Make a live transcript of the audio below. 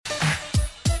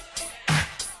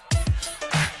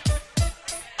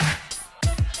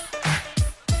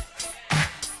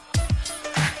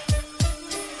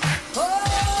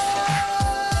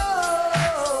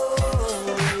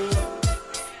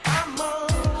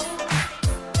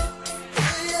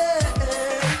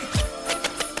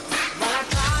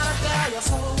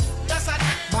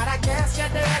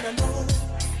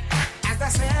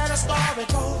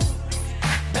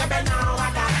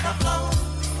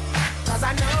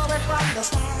from the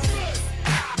start.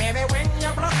 Baby, when you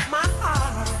broke my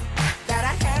heart, that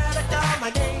I had to come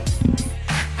again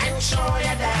and show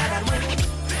you that I'd win.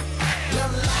 You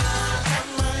lied to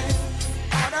me.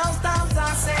 All those times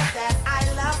I said that I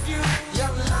love you, you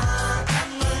lied to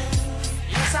me.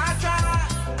 Yes, I tried.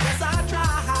 Yes, I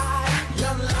tried.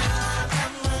 You lied to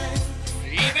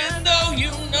me. Even though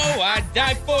you know I'd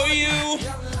die for you.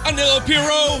 Anillo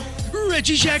Piro.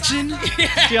 Reggie Jackson.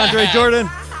 DeAndre Jordan.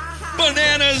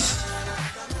 Bananas.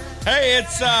 Hey,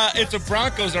 it's a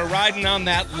Broncos are riding on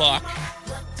that luck.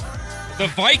 The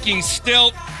Vikings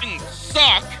still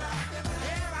suck.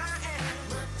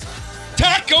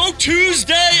 Taco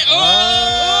Tuesday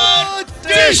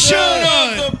edition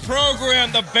of the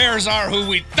program. The Bears are who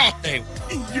we thought they were.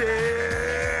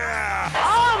 Yeah!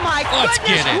 Oh my Let's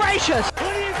goodness get it. gracious! Who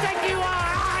do you think you are?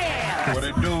 I am. What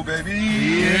it do, baby?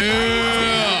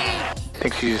 Yeah.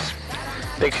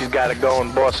 Think she's got it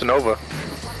going bossing over.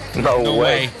 No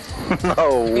way.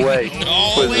 No way.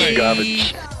 No Where's way. this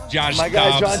garbage? Josh My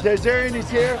guy John Dobbs. Tezerian is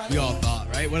here. We all thought,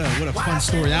 right? What a fun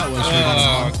story that was.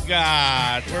 Oh,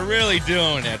 God. We're really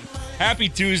doing it. Happy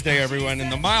Tuesday, everyone. In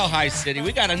the Mile High City,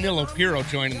 we got Anillo Piro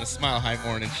joining the Smile High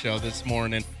Morning Show this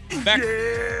morning.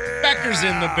 Becker's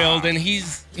in the building.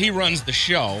 He runs the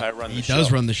show. I run the He show.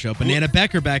 does run the show. Banana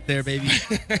Becker back there, baby.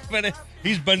 But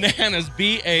he's Bananas,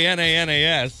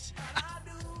 Bananas.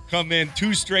 Come in,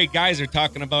 two straight guys are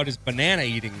talking about his banana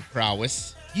eating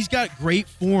prowess. He's got great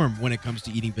form when it comes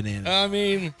to eating bananas. I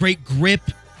mean, Great grip,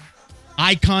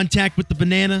 eye contact with the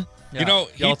banana. you know,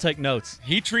 y'all take notes.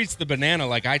 he treats the banana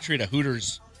like I treat a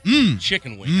Hooters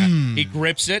chicken wing. Mm. He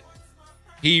grips it,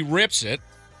 he rips it,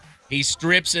 he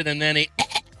strips it, and then he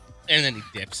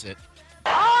dips it.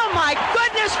 Oh my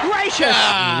goodness gracious!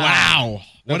 Wow.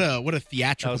 What a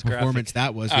theatrical That was graphic. performance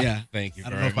that was. Yeah. Thank you I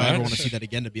don't very know if I ever much. want to see that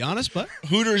again, to be honest, but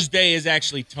Hooters Day is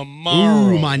actually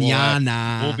tomorrow. Ooh,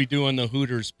 mañana. We'll be doing the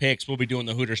Hooters picks. We'll be doing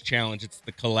the Hooters challenge. It's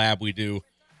the collab we do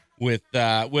with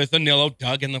Anillo,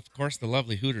 Doug, and of course the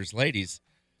lovely Hooters ladies.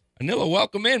 Anillo,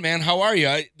 welcome in, man. How are you?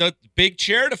 The big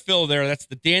chair to fill there. That's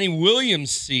the Danny Williams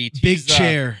seat. big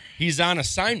chair. He's on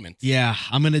assignment. Yeah,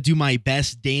 I'm going to do my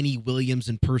best Danny Williams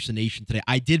impersonation today.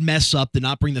 I did mess up, did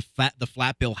not bring the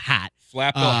flat bill hat.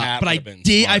 Flat bill hat but I would've been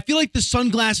did. smart. I feel like the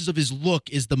sunglasses of his look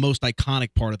is the most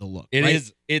iconic part of the look. It right?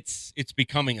 is. It's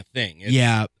becoming a thing.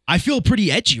 Yeah, I feel pretty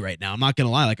edgy right now. I'm not gonna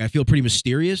lie. Like I feel pretty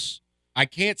mysterious. I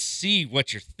can't see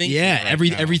what you're thinking. Yeah,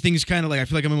 right now. everything's kind of like I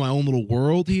feel like I'm in my own little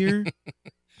world here.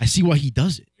 I see why he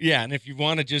does it. Yeah, and if you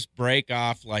want to just break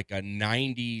off like a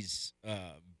 '90s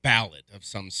ballad of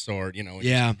some sort, you know.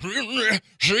 Yeah.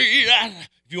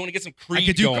 If you want to get some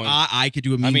Creed going. I could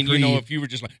do a mean I mean, Creed. you know, if you were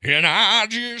just like, and I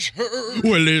just heard.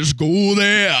 Well, let's go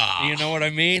there. You know what I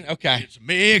mean? Okay. Let's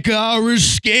make our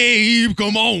escape.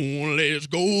 Come on, let's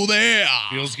go there.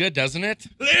 Feels good, doesn't it?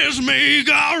 Let's make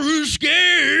our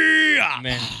escape.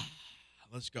 Man.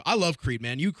 Let's go. I love Creed,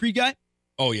 man. You a Creed guy?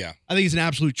 Oh, yeah. I think it's an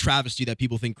absolute travesty that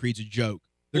people think Creed's a joke.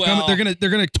 They're Well- coming. They're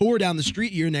gonna tour down the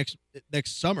street here next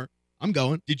summer. I'm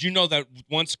going. Did you know that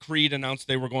once Creed announced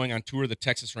they were going on tour, the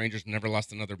Texas Rangers never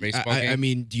lost another baseball game? I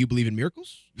mean, do you believe in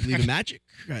miracles? You believe in magic?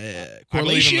 I believe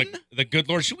Correlation? in the good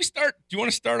Lord. Should we start? Do you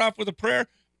want to start off with a prayer?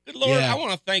 Good Lord, Yeah. I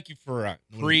want to thank you for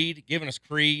Creed, giving us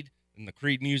Creed and the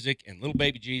Creed music and little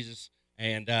baby Jesus.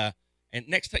 And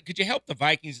next time, could you help the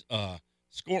Vikings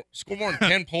score more than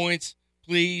 10 points,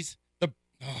 please?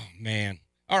 Oh, man.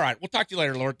 All right, we'll talk to you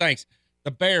later, Lord. Thanks. The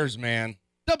Bears, man.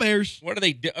 The Bears. What are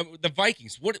they? The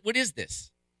Vikings. What is this?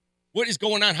 What is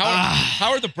going on? How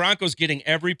are the Broncos getting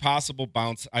every possible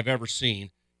bounce I've ever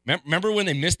seen? Remember when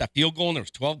they missed that field goal and there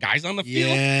was 12 guys on the field?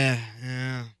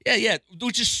 Yeah.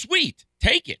 Which is sweet.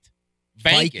 Take it.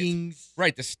 Bank Vikings. it.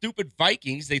 Right. The stupid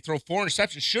Vikings. They throw 4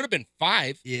 interceptions. Should have been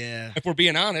 5. Yeah. If we're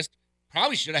being honest,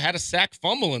 probably should have had a sack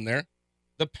fumble in there.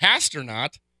 The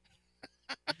Pasternaut.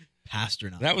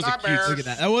 Pasternaut. That was a cute. Look at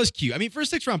that. That was cute. I mean, for a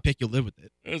 6th-round pick, you'll live with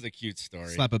it. That was a cute story.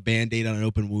 Slap a Band-Aid on an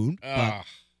open wound. But Ah.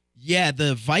 yeah,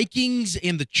 the Vikings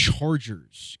and the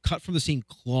Chargers cut from the same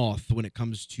cloth when it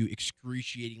comes to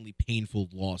excruciatingly painful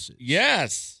losses.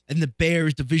 Yes. And the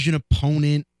Bears, division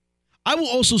opponent. I will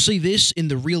also say this in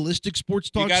the realistic sports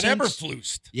talk You got sense.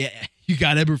 Eberflused. Yeah, you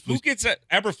got Eberflus. Who gets that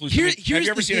Eberflus? Here's have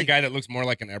you ever the seen a thing. guy that looks more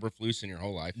like an Eberflus in your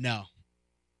whole life? No.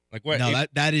 Like what? No, if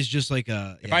that is just like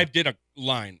a. if yeah. I did a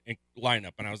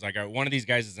lineup and I was like, all right, one of these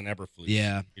guys is an Eberflus.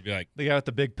 Yeah. You'd be like, The guy with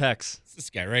the big pecs it's this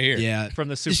guy right here. Yeah. from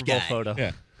the This Super Bowl guy. photo.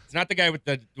 Yeah. It's not the guy with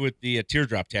the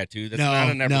teardrop tattoo. That's No,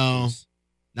 not an no. Eberflus.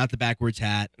 Not the backwards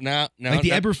hat. No. Like the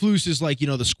Eberflus is like,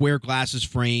 the square glasses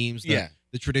frames. Yeah.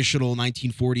 The traditional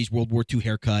 1940s World War II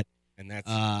haircut. And that's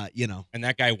And and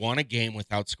that guy won a game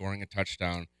without scoring a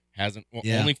touchdown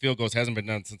only field goals hasn't been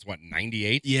done since,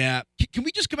 98? Yeah. Can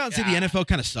we just come out and say the NFL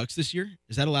kind of sucks this year?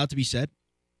 Is that allowed to be said?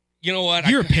 You know what?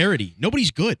 You're a parody.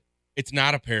 Nobody's good. It's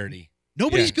not a parody.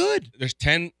 Nobody's good. There's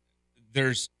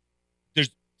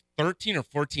 13 or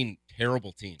 14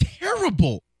 terrible teams.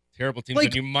 Terrible Terrible teams. Like-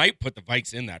 and you might put the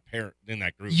Vikes in that group.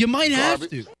 You might have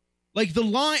to. Like the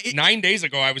line. 9 days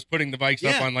ago, I was putting the Vikes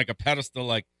up Yeah. on like a pedestal,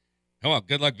 like, "Oh, well,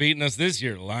 good luck beating us this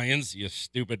year, Lions, you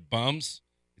stupid bums."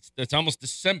 It's almost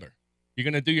December. You're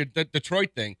gonna do your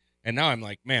Detroit thing, and now I'm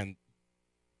like, man,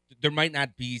 there might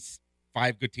not be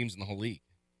 5 good teams in the whole league,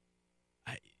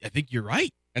 I think you're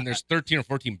right. and there's 13 or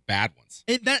 14 bad ones.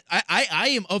 And that I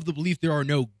am of the belief there are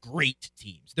no great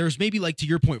teams. There's maybe, like, to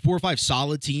your point, 4 or 5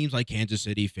 solid teams like Kansas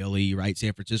City, Philly, right,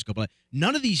 San Francisco, but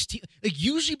none of these teams. Like,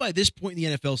 usually by this point in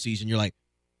the NFL season, you're like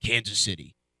Kansas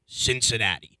City,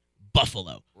 Cincinnati,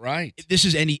 Buffalo. Right. This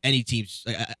is any teams.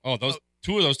 Those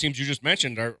 2 of those teams you just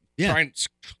mentioned are Yeah.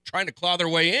 trying to claw their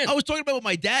way in. I was talking about it with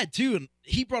my dad too, and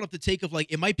he brought up the take of,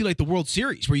 like, it might be like the World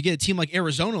Series where you get a team like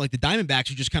Arizona, like the Diamondbacks,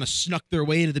 who just kind of snuck their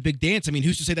way into the big dance. I mean,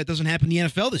 who's to say that doesn't happen in the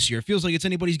NFL this year? It feels like it's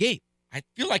anybody's game. I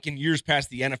feel like in years past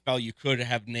the NFL, you could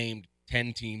have named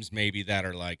 10 teams maybe that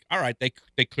are like, all right,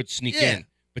 they could sneak Yeah. in.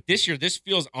 But this year, this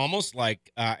feels almost like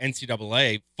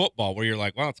NCAA football, where you're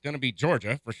like, well, it's going to be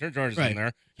Georgia. For sure Georgia's Right. in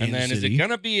there. Kansas And then is City. it going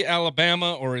to be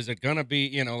Alabama, or is it going to be,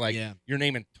 Yeah. you're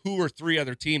naming 2 or 3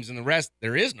 other teams, and the rest,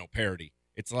 there is no parity.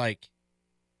 It's like,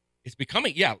 it's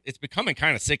becoming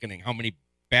kind of sickening how many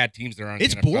bad teams there are in the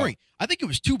It's NFL. boring. I think it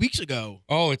was 2 weeks ago.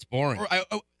 Oh, it's boring. Or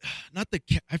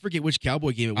I forget which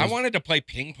Cowboy game it was. I wanted to play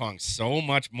ping pong so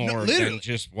much more literally. than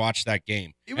just watch that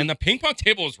game. It was- And the ping pong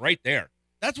table was right there.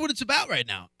 That's what it's about right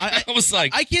now. I I was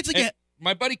like, I can't think and of.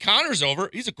 my buddy Connor's over.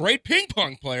 He's a great ping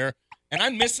pong player, and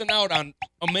I'm missing out on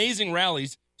amazing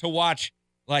rallies to watch.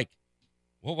 Like,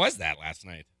 what was that last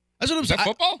night? That's what I'm Was that saying.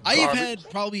 football? I have had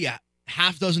probably a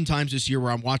half dozen times this year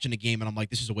where I'm watching a game and I'm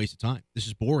like, this is a waste of time. This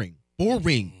is boring.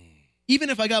 Boring. Even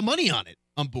if I got money on it,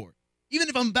 I'm bored. Even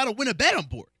if I'm about to win a bet, I'm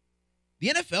bored. The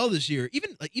NFL this year,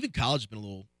 even college has been a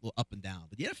little up and down.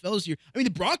 But the NFL this year, I mean, the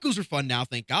Broncos are fun now,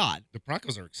 thank God. The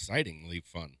Broncos are excitingly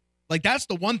fun. Like, that's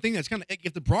the one thing that's kind of,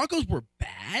 if the Broncos were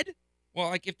bad, Well,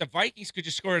 like if the Vikings could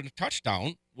just score a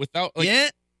touchdown without, like,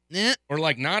 yeah, or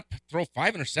like not throw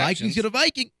 5 interceptions. Vikings get a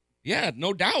Viking. Yeah,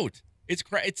 no doubt. It's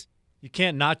You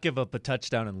can't not give up a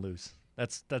touchdown and lose.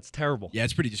 That's terrible. Yeah,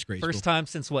 it's pretty disgraceful. First time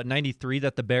since 93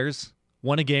 that the Bears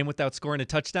won a game without scoring a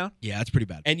touchdown. Yeah, that's pretty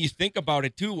bad. And you think about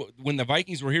it too, when the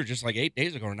Vikings were here just like 8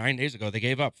 days ago or 9 days ago, they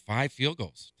gave up 5 field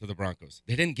goals to the Broncos.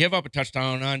 They didn't give up a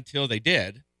touchdown until they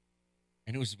did,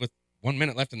 and it was with 1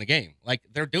 minute left in the game. Like,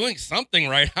 they're doing something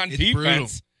right on It's defense. brutal.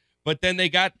 But then they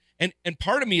got and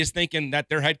part of me is thinking that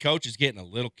their head coach is getting a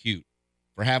little cute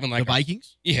for having like the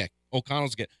Vikings? yeah,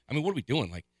 O'Connell's I mean, what are we doing?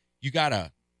 Like, you got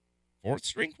a 4th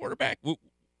string quarterback?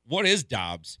 What is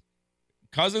Dobbs?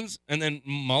 Cousins and then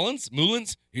Mullins?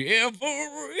 Everything's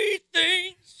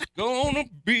gonna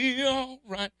be all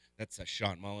right. That's a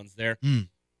Sean Mullins there.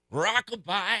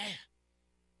 Rockabye.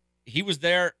 He was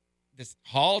there. This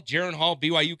Jaron Hall,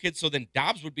 BYU kid. So then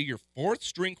Dobbs would be your 4th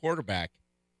string quarterback.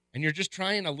 And you're just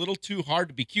trying a little too hard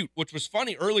to be cute, which was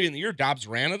funny. Early in the year, Dobbs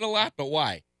ran it a lot, but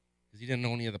why? Because he didn't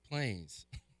know any of the plays.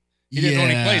 He didn't know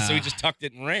any plays, so he just tucked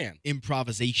it and ran.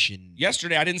 Improvisation.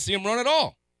 Yesterday, I didn't see him run at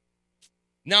all.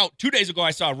 Now, 2 days ago,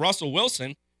 I saw Russell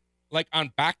Wilson, like,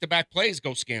 on back-to-back plays,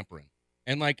 go scampering.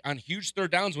 And, like, on huge third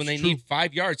downs when they It's true. need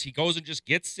 5 yards, he goes and just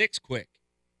gets 6 quick.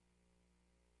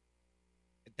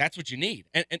 That's what you need.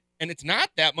 And it's not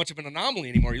that much of an anomaly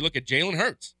anymore. You look at Jalen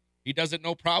Hurts. He does it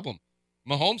no problem.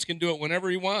 Mahomes can do it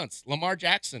whenever he wants. Lamar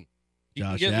Jackson. He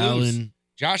Josh can get Allen. loose.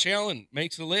 Josh Allen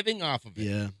makes a living off of it.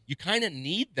 Yeah. You kind of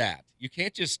need that. You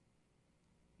can't just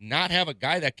not have a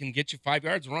guy that can get you 5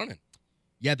 yards running.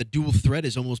 Yeah, the dual threat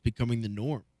is almost becoming the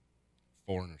norm.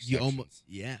 4 interceptions. You almost,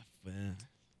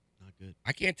 not good.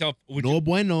 I can't tell. No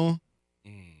bueno.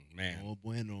 Man, No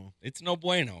bueno. it's no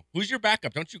bueno. Who's your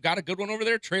backup? Don't you got a good one over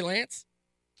there, Trey Lance?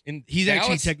 He's actually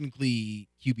Dallas? technically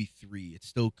QB3. It's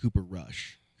still Cooper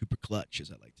Rush. Cooper Clutch,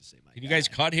 as I like to say. Can you guys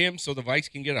cut him so the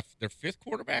Vikes can get their 5th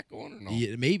quarterback going or no?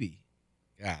 Yeah, maybe.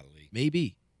 Golly.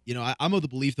 Maybe. You know, I'm of the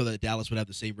belief, though, that Dallas would have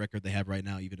the same record they have right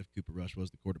now, even if Cooper Rush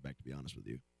was the quarterback, to be honest with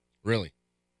you. Really?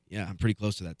 Yeah, I'm pretty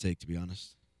close to that take, to be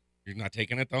honest. You're not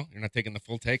taking it, though? You're not taking the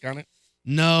full take on it?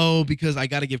 No, because I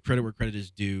got to give credit where credit is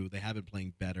due. They have been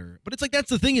playing better. But it's like, that's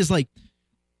the thing is, like,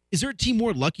 is there a team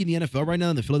more lucky in the NFL right now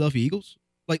than the Philadelphia Eagles?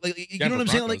 Like you know Denver what I'm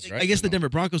saying? Broncos, Like, right? I guess the No. Denver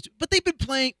Broncos, but they've been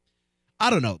playing, I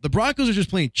don't know. The Broncos are just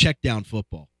playing check down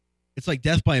football. It's like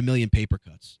death by a million paper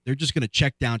cuts. They're just going to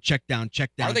check down. Are they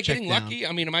check getting down. lucky?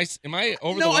 I mean, am I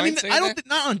over No, the line I mean, saying I don't that? think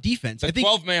not on defense. The I think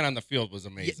 12-man on the field was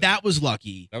amazing. that was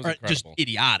lucky. That was Or just incredible.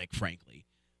 idiotic, frankly.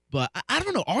 But I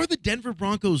don't know. Are the Denver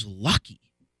Broncos lucky?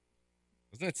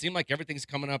 Doesn't it seem like everything's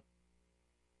coming up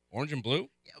orange and blue?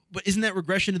 Yeah, but isn't that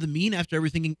regression to the mean after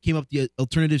everything came up the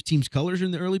alternative team's colors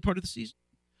in the early part of the season?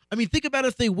 I mean, think about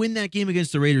if they win that game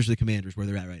against the Raiders or the Commanders, where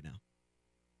they're at right now.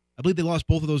 I believe they lost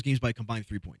both of those games by a combined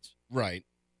 3 points. Right.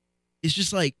 It's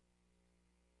just like,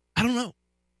 I don't know.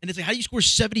 And it's like, how do you score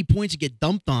 70 points and get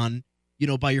dumped on,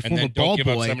 by your And former then ball don't give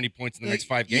boy? up 70 points in the next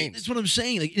 5 games. That's what I'm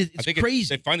saying. Like, I it's think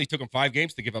crazy. They finally took them 5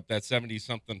 games to give up that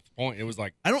 70-something point. It was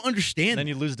like, I don't understand. And then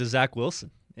that. you lose to Zach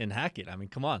Wilson and Hackett. I mean,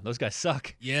 come on. Those guys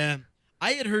suck. Yeah.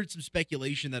 I had heard some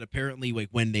speculation that apparently, like,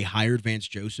 when they hired Vance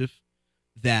Joseph,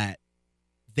 that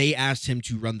they asked him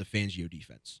to run the Fangio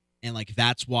defense. And, like,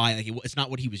 that's why it's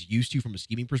not what he was used to from a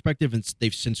scheming perspective, and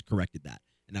they've since corrected that.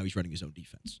 And now he's running his own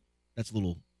defense. That's a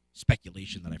little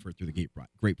speculation that I've heard through the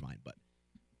grapevine. But,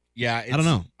 yeah, I don't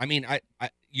know. I mean, I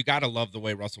you got to love the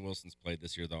way Russell Wilson's played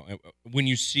this year, though. When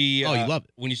you see, you love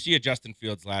it. When you see a Justin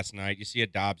Fields last night, you see a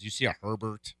Dobbs, you see a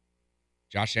Herbert,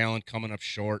 Josh Allen coming up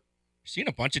short. You're seeing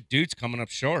a bunch of dudes coming up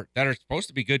short that are supposed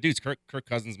to be good dudes. Kirk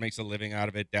Cousins makes a living out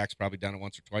of it. Dak's probably done it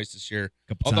once or twice this year.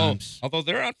 Although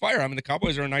they're on fire. I mean, the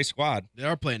Cowboys are a nice squad. They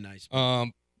are playing nice.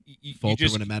 You Falter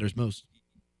when it matters most.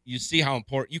 You see how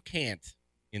important you can't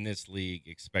in this league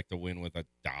expect to win with a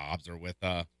Dobbs or with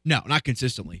a No, not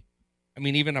consistently. I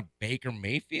mean, even a Baker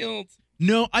Mayfield.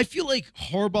 No, I feel like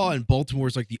Harbaugh and Baltimore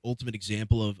is like the ultimate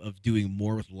example of doing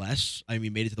more with less. I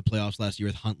mean, made it to the playoffs last year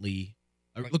with Huntley.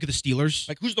 Look at the Steelers.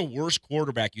 Like, who's the worst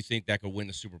quarterback you think that could win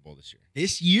the Super Bowl this year?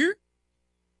 This year?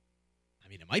 I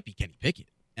mean, it might be Kenny Pickett.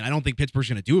 And I don't think Pittsburgh's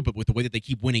going to do it, but with the way that they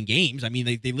keep winning games, I mean,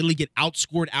 they literally get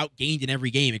outscored, outgained in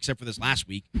every game except for this last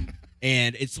week.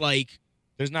 And it's like...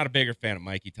 There's not a bigger fan of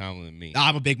Mikey Tomlin than me.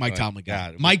 I'm a big Mike Tomlin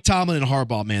guy. Mike Tomlin and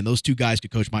Harbaugh, man, those two guys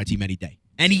could coach my team any day.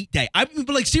 Any day. But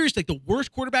like, seriously, like the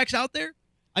worst quarterbacks out there,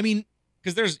 I mean...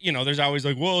 Because there's always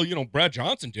like, well, Brad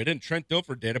Johnson did it and Trent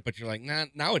Dilfer did it, but you're like, nah,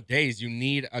 nowadays you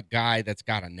need a guy that's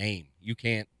got a name. You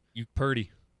can't. Purdy.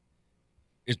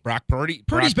 Is Brock Purdy?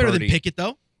 Purdy's better than Pickett,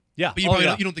 though. Yeah. But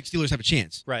you don't think Steelers have a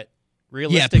chance. Right.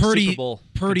 Realistic Super Bowl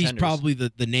Purdy's contenders. probably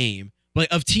the name.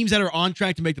 But of teams that are on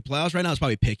track to make the playoffs right now, it's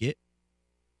probably Pickett.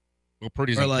 Well,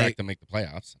 Purdy's on track to make the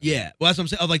playoffs. Yeah. Well, that's what I'm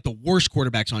saying. Of like the worst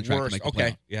quarterbacks on track to make the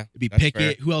playoffs. Yeah. It'd be that's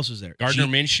Pickett. fair. Who else is there? Gardner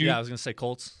Minshew. Yeah, I was going to say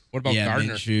Colts. What about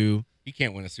Gardner? Minshew. He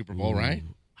can't win a Super Bowl, right?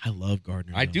 I love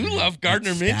Gardner. I do love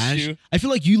Gardner Minshew. I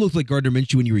feel like you looked like Gardner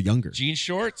Minshew when you were younger. Jean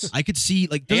shorts. I could see,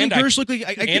 like, doesn't Gersh look like,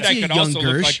 I could see a young also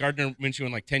look like Gersh. Gardner Minshew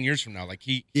in like 10 years from now. Like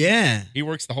he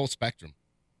works the whole spectrum.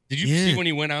 Did you see when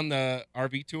he went on the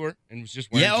RV tour and was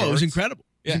just wearing jorts? It was incredible.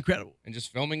 It was Yeah. incredible. And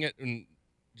just filming it and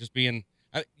just being,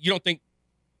 you don't think,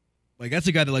 like, that's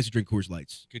a guy that likes to drink Coors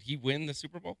Lights. could he win the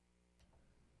Super Bowl?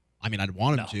 I mean, I'd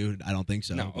want him to. I don't think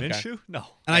so. No. Okay. Minshew? No.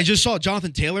 And I just saw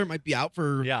Jonathan Taylor might be out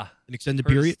for an extended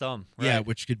Hurt his period. thumb, right. Yeah,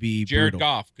 which could be Jared brutal.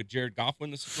 Goff. Could Jared Goff win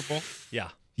the Super Bowl? Yeah.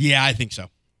 Yeah, I think so.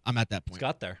 I'm at that It's point.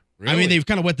 got there. Really? I mean, they've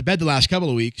kind of wet the bed the last couple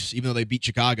of weeks, even though they beat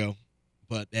Chicago.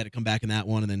 But they had to come back in that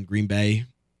one and then Green Bay.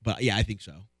 But, yeah, I think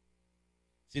so.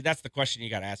 See, that's the question you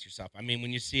got to ask yourself. I mean,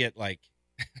 when you see it like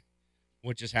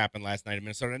what just happened last night in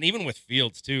Minnesota, and even with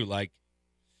Fields too, like,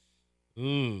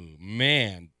 ooh,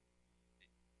 man.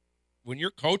 When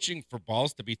you're coaching for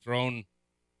balls to be thrown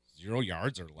 0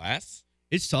 yards or less,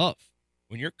 It's tough.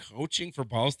 when you're coaching for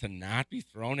balls to not be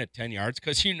thrown at 10 yards,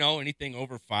 because anything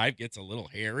over 5 gets a little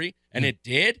hairy, and it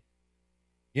did,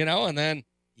 and then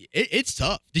It's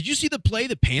tough. Did you see the play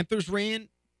the Panthers ran?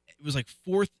 It was like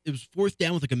fourth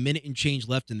down with like a minute and change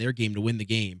left in their game to win the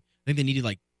game. I think they needed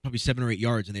like probably 7 or 8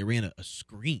 yards, and they ran a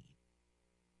screen.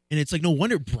 And it's like, no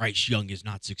wonder Bryce Young is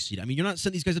not succeeding. I mean, you're not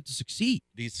setting these guys up to succeed.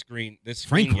 this screen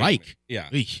Frank game, Reich. yeah,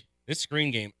 Eesh. this screen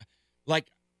game, like,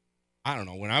 I don't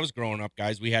know. When I was growing up,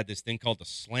 guys, we had this thing called the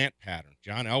slant pattern.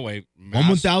 John Elway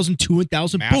 1,000,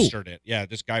 2,000, boom. mastered it. Yeah,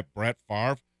 this guy Brett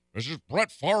Favre. This is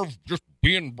Brett Favre just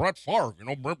being Brett Favre.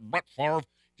 Brett Favre,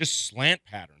 just slant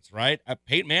patterns, right?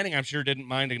 Peyton Manning, I'm sure, didn't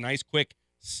mind a nice, quick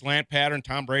slant pattern.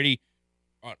 Tom Brady,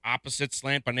 opposite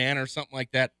slant banana or something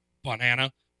like that.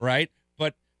 Banana, right?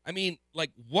 But, I mean,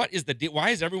 like, what is the deal? Why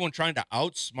is everyone trying to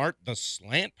outsmart the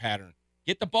slant pattern?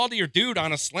 Get the ball to your dude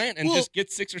on a slant and just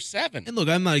get 6 or 7. And look,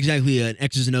 I'm not exactly an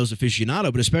X's and O's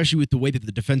aficionado, but especially with the way that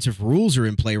the defensive rules are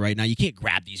in play right now, you can't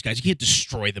grab these guys. You can't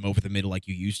destroy them over the middle like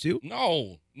you used to.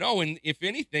 No. And if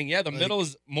anything, the middle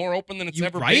is more open than it's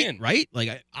ever right, been. Right?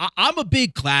 Like, I'm a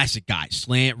big classic guy.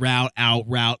 Slant route, out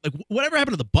route. Like, whatever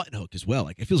happened to the button hook as well?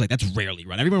 Like, it feels like that's rarely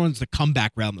run. Everyone wants the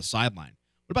comeback route on the sideline.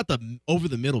 What about the over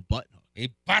the middle button hook?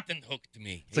 He button hooked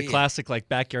me. It's a classic like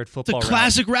backyard It's football a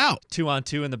classic route.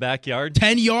 2-on-2 in the backyard.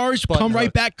 10 yards, Button come right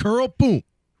hook. back, curl, boom.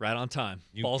 Right on time.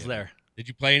 You Ball's get it. there. Did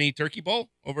you play any turkey bowl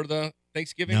over the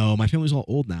Thanksgiving? No, my family's all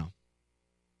old now.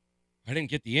 I didn't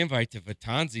get the invite to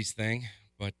Vatanzi's thing,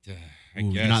 but I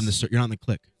Ooh, guess. You're not in the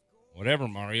clique. Whatever,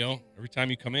 Mario. Every time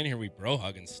you come in here, we bro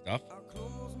hug and stuff.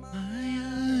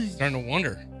 Starting to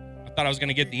wonder. I thought I was going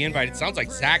to get the invite. It sounds like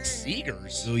Zach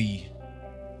Seegers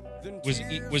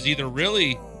was either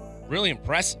really, really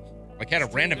impressive, like had a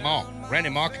Brandon Mall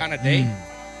kind of day,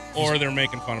 or they're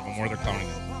making fun of him, or they're clowning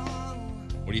him.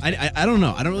 What do you think? I don't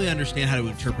know. I don't really understand how to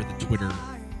interpret the Twitter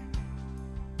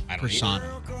I don't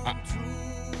persona.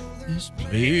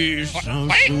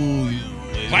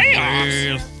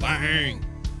 Playoffs.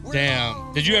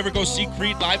 Damn. Did you ever go see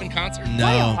Creed live in concert?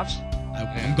 No.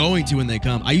 I'm going to when they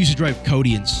come. I used to drive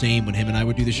Cody insane when him and I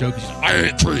would do the show because he's like, I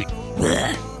hate Creed.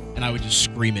 And I would just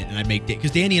scream it and I'd make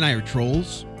because Danny and I are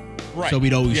trolls. Right. So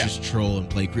we'd always just troll and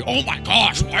play Creed. Oh my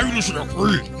gosh, why are you listening to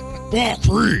Creed? Oh,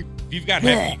 Creed. If you've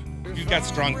got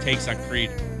strong takes on Creed,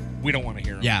 we don't want to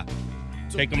hear them. Yeah.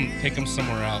 Take them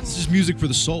somewhere else. This is music for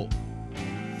the soul.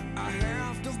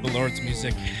 It's the Lord's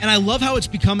music. And I love how it's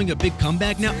becoming a big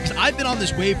comeback now because I've been on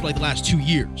this wave for like the last 2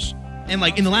 years. And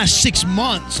like in the last 6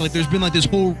 months, like there's been like this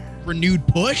whole renewed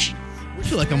push. I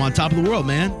feel like I'm on top of the world,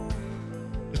 man.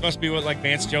 This must be what like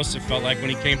Vance Joseph felt like when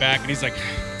he came back and he's like,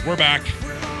 we're back.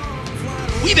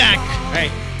 We back. Hey,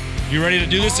 you ready to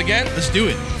do this again? Let's do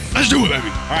it. Let's do it, baby.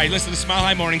 All right, listen to Smile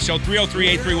High Morning Show,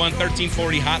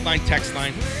 303-831-1340, hotline, text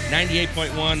line,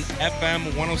 98.1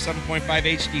 FM, 107.5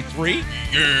 HD3.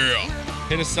 Yeah.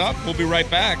 Hit us up. We'll be right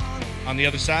back on the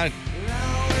other side.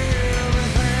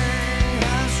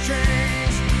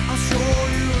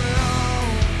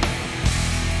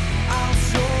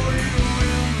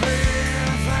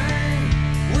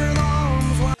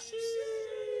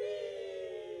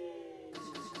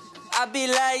 I be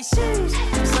like,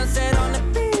 sheesh, sunset on the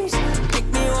beach. Make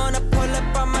me wanna pull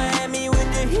up on Miami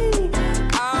with the heat.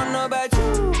 I don't know about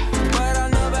you, but I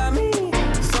know about me.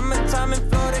 Summertime in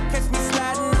Florida, catch me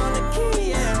sliding on the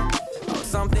key, yeah. Oh,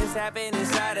 something's happening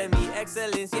inside of me.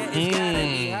 Excellence, yeah, it's gotta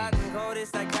be hot and cold.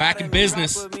 It's like Back in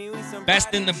business.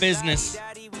 Best in the business.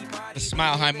 The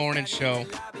Smile High Morning Show.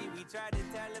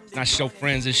 It's not show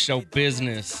friends, it's show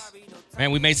business.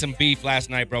 Man, we made some beef last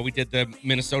night, bro. We did the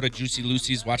Minnesota Juicy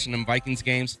Lucy's watching them Vikings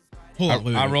games. Hold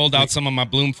on, I rolled out some of my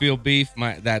Bloomfield beef,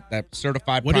 that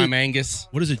certified prime Angus.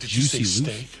 What is a Juicy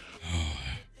Lucy?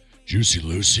 Juicy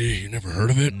Lucy, you never heard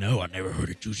of it? No, I never heard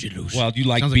of Juicy Lucy. Well, you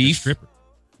like Sounds beef? Like a stripper.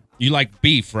 You like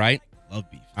beef, right? Love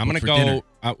beef. I'm going to For dinner.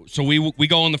 go. So we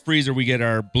go in the freezer. We get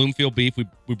our Bloomfield beef.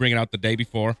 We bring it out the day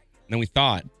before. And then we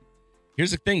thaw it.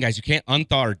 Here's the thing, guys. You can't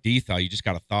unthaw or de-thaw. You just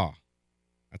got to thaw.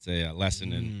 That's a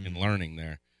lesson in learning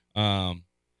there. And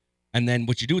then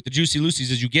what you do with the Juicy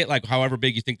Lucy's is you get like however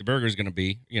big you think the burger is going to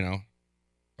be,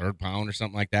 third pound or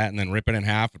something like that, and then rip it in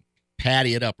half and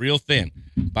patty it up real thin.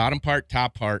 Bottom part,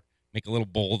 top part, make a little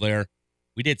bowl there.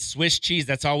 We did Swiss cheese.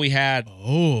 That's all we had.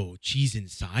 Oh, cheese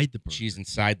inside the burger. Cheese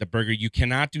inside the burger. You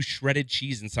cannot do shredded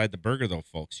cheese inside the burger, though,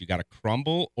 folks. You got to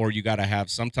crumble or you got to have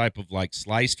some type of like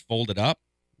sliced, folded up,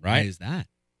 right? Why is that?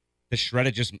 The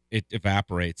shredded it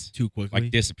evaporates. Too quickly?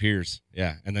 Like disappears.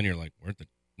 Yeah. And then you're like, where'd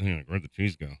the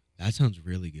cheese go? That sounds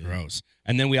really good. Gross.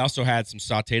 And then we also had some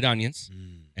sauteed onions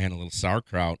and a little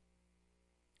sauerkraut.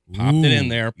 Ooh, Popped it in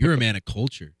there. You're a man of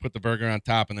culture. Put the burger on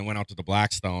top and then went out to the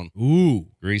Blackstone. Ooh.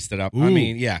 Greased it up. Ooh. I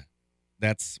mean, yeah.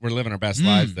 We're living our best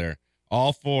lives there.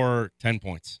 All for 10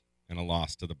 points and a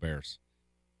loss to the Bears.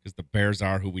 Because the Bears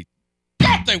are who we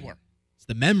thought they were. It's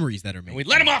the memories that are And made. we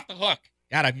let them off the hook.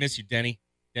 God, I miss you, Denny.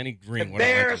 Denny Green. The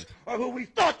Bears are who we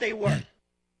thought they were.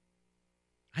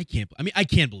 I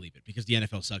can't believe it because the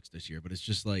NFL sucks this year, but it's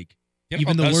just like The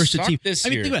even NFL the does worst suck team. this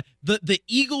think year. about it. The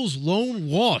Eagles' lone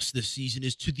loss this season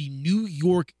is to the New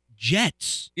York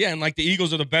Jets. Yeah, and like the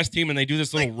Eagles are the best team, and they do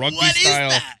this little rugby what is style,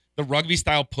 that? the rugby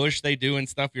style push they do and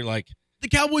stuff. You're like, The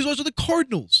Cowboys lost to the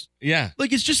Cardinals. yeah,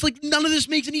 Like it's just like none of this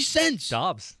makes any sense.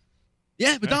 Dobbs.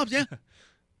 Yeah, but Dobbs, yeah.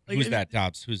 Like, who's that?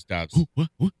 Dobbs? Who's Dobbs?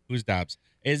 What? Who's Dobbs?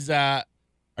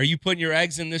 Are you putting your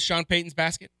eggs in this Sean Payton's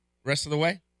basket the rest of the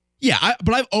way? Yeah,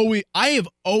 I have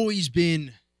always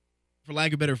been, for lack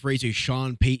of a better phrase, a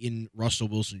Sean Payton, Russell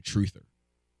Wilson truther.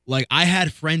 Like I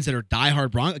had friends that are diehard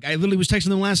Broncos. Like I literally was texting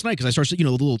them last night because I started, the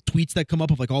little tweets that come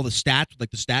up of like all the stats, like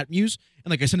the stat news,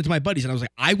 and like I sent it to my buddies, and I was like,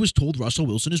 I was told Russell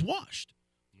Wilson is washed.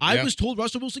 I Yeah. was told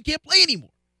Russell Wilson can't play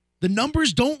anymore. The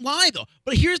numbers don't lie though.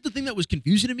 But here's the thing that was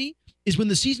confusing to me is when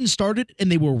the season started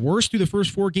and they were worse through the first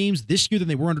 4 games this year than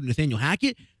they were under Nathaniel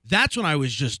Hackett. That's when I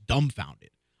was just dumbfounded.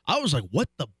 I was like, what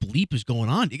the bleep is going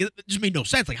on? It just made no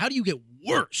sense. Like, how do you get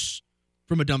worse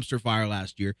from a dumpster fire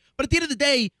last year? But at the end of the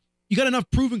day, you got enough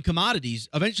proven commodities.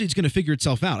 Eventually, it's going to figure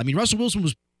itself out. I mean, Russell Wilson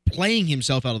was playing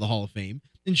himself out of the Hall of Fame,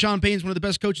 and Sean Payton's one of the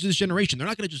best coaches of this generation. They're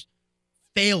not going to just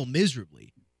fail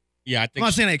miserably. Yeah, I think I'm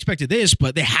not saying I expected this,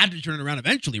 but they had to turn it around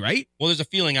eventually, right? Well, there's a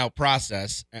feeling out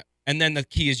process, and then the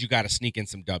key is you got to sneak in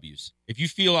some W's. If you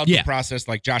feel out the process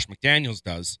like Josh McDaniels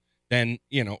does, then,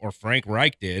 or Frank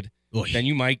Reich did, then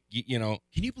you might, Can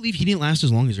you believe he didn't last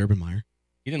as long as Urban Meyer?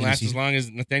 He didn't last as long as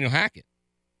Nathaniel Hackett.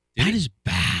 That is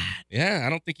bad. Yeah, I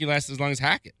don't think he lasted as long as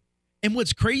Hackett. And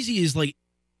what's crazy is,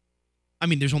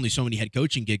 there's only so many head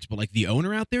coaching gigs, but, the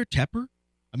owner out there, Tepper,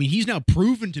 he's now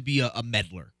proven to be a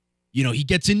meddler. He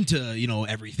gets into,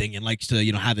 everything and likes to,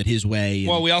 have it his way.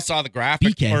 Well, we all saw the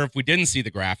graphic, BK. or if we didn't see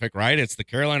the graphic, right? It's the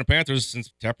Carolina Panthers,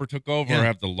 since Tepper took over,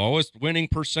 have the lowest winning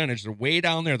percentage. They're way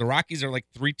down there. The Rockies are like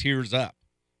 3 tiers up,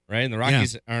 right? And the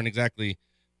Rockies aren't exactly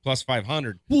plus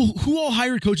 500. Well, who all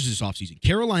hired coaches this offseason?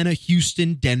 Carolina,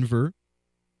 Houston, Denver.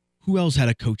 Who else had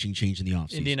a coaching change in the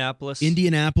offseason?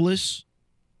 Indianapolis,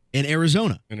 and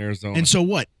Arizona. And so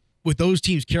what? With those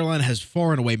teams, Carolina has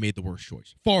far and away made the worst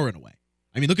choice. Far and away.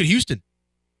 Look at Houston.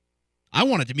 I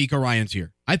wanted DeMeco Ryans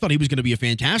here. I thought he was going to be a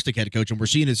fantastic head coach, and we're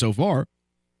seeing it so far.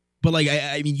 But,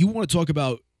 you want to talk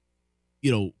about,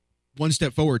 one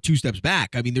step forward, 2 steps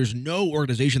back. There's no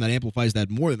organization that amplifies that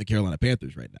more than the Carolina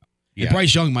Panthers right now. Yeah. And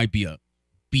Bryce Young might be a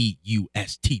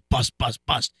B-U-S-T,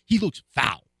 bust. He looks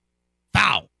foul.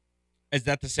 Is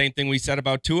that the same thing we said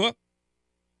about Tua?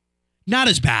 Not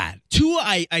as bad. Tua,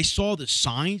 I saw the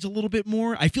signs a little bit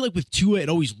more. I feel like with Tua, it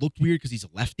always looked weird because he's a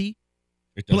lefty.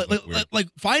 It does look weird.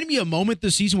 Find me a moment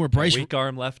this season where Bryce... Weak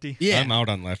arm lefty? Yeah. I'm out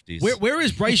on lefties. Where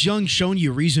has Bryce Young shown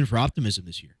you a reason for optimism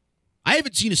this year? I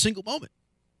haven't seen a single moment.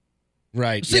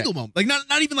 Right. A single moment.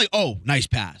 Not even nice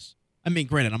pass.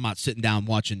 Granted, I'm not sitting down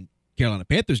watching Carolina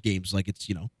Panthers games like it's,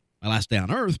 my last day on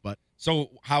earth, but... So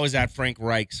how is that Frank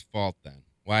Reich's fault then?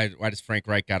 Why does Frank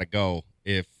Reich got to go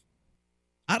if...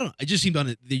 I don't know. They just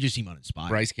seem uninspired.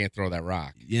 Bryce can't throw that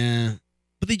rock. Yeah.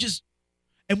 But they just...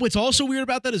 And what's also weird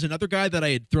about that is another guy that I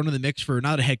had thrown in the mix for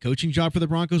not a head coaching job for the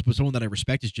Broncos, but someone that I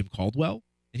respect is Jim Caldwell.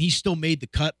 And he still made the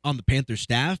cut on the Panthers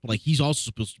staff, but he's also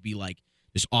supposed to be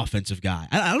this offensive guy.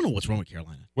 I don't know what's wrong with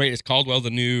Carolina. Wait, is Caldwell the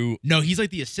new... No, he's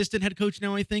the assistant head coach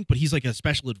now, I think, but he's a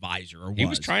special advisor or He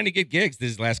was trying to get gigs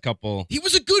this last couple... He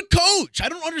was a good coach. I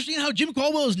don't understand how Jim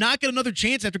Caldwell is not getting another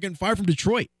chance after getting fired from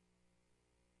Detroit.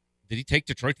 Did he take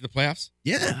Detroit to the playoffs?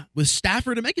 Yeah, with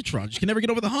Stafford and Megatron. Just can never get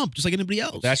over the hump, just like anybody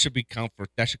else. That should count for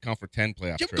 10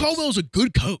 playoff Jim trips. Caldwell's a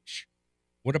good coach.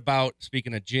 What about,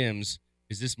 speaking of gyms,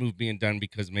 is this move being done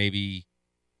because maybe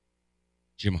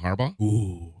Jim Harbaugh?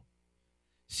 Ooh.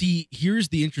 See, here's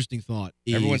the interesting thought.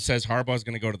 Everyone says Harbaugh's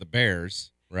going to go to the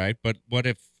Bears, right? But what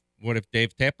if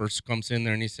Dave Tepper comes in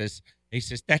there and he says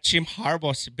that Jim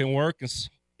Harbaugh's been working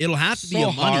it'll have to be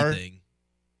a money thing.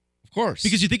 Of course.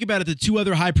 Because you think about it, the 2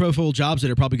 other high-profile jobs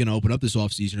that are probably going to open up this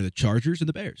offseason are the Chargers and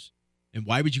the Bears. And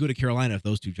why would you go to Carolina if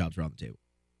those 2 jobs are on the table?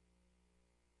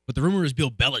 But the rumor is Bill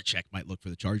Belichick might look for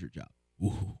the Charger job.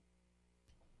 Ooh.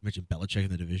 Mention Belichick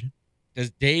in the division? Does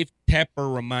Dave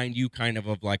Tepper remind you kind of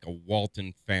like a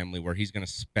Walton family where he's going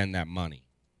to spend that money?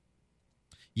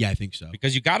 Yeah, I think so.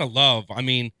 Because you got to love,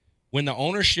 when the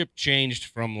ownership changed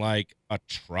from a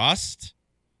trust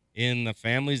in the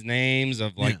family's names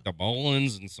of the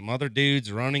Bolins and some other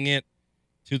dudes running it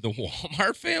to the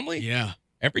Walmart family. Yeah.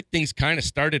 Everything's kind of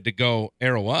started to go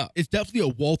arrow up. It's definitely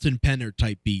a Walton Penner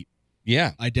type beat.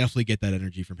 Yeah. I definitely get that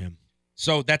energy from him.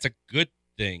 So that's a good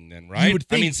thing then, right? You would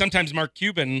think. Sometimes Mark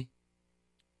Cuban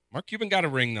got a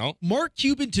ring though. Mark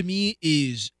Cuban to me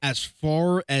is as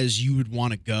far as you would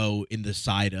want to go in the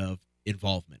side of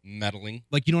involvement. Meddling.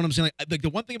 You know what I'm saying? The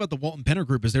one thing about the Walton Penner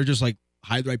group is they're just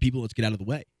hire the right people, let's get out of the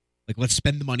way. Let's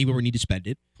spend the money where we need to spend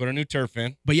it. Put a new turf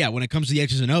in. But yeah, when it comes to the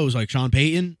X's and O's, Sean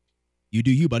Payton, you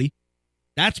do you, buddy.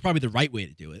 That's probably the right way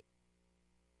to do it.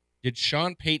 Did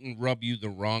Sean Payton rub you the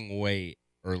wrong way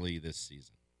early this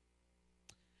season?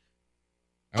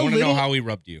 I want to know how he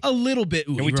rubbed you. A little bit.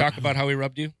 Ooh, Can we talk about how he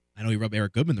rubbed you? I know he rubbed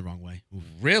Eric Goodman the wrong way. Ooh.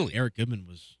 Really? Eric Goodman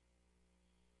was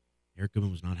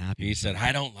not happy. He said,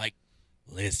 I don't like...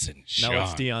 Listen, Sean. Now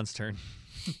it's Deion's turn.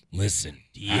 Listen,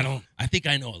 I think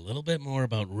I know a little bit more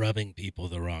about rubbing people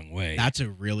the wrong way. That's a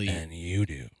really... than you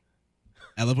do.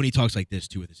 I love when he talks like this,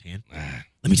 too, with his hand.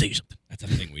 Let me tell you something. That's a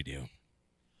thing we do.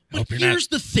 But here's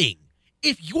the thing.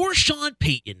 If you're Sean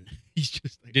Payton, he's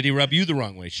just Did he rub you the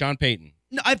wrong way? Sean Payton.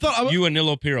 No, I thought... You and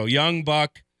Nilo Piro, young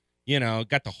buck,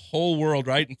 got the whole world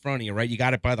right in front of you, right? You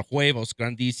got it by the huevos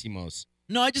grandísimos.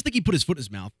 No, I just think he put his foot in his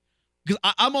mouth. because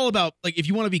I'm all about, like, if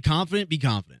you want to be confident,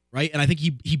 right? And I think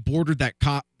he bordered that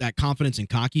confidence and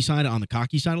cocky side on the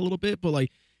cocky side a little bit, but,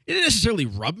 like, it didn't necessarily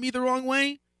rub me the wrong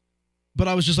way, but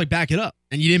I was just like, back it up.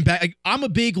 And you didn't back. Like, I'm a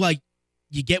big, like,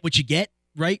 you get what you get,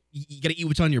 right? You got to eat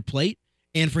what's on your plate.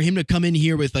 And for him to come in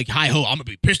here with, like, hi-ho, I'm going to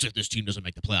be pissed if this team doesn't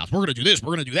make the playoffs. We're going to do this.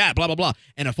 We're going to do that, blah, blah, blah.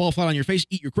 And a fall flat on your face,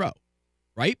 eat your crow,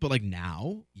 right? But, like,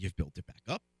 now you've built it back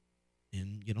up.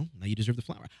 And, now you deserve the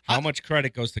flower. How much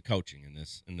credit goes to coaching in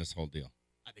this whole deal?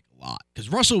 I think a lot. Because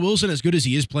Russell Wilson, as good as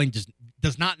he is playing,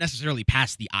 does not necessarily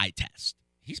pass the eye test.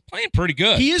 He's playing pretty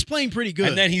good. He is playing pretty good.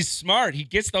 And then he's smart. He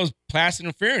gets those pass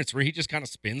interference where he just kind of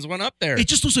spins one up there. It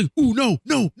just looks like, oh, no,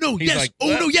 He's yes. like,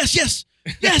 Oh, no, yes. Yes,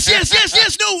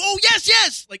 no. Oh,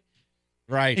 yes. Like,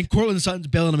 right. and Cortland Sutton's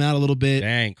bailing him out a little bit.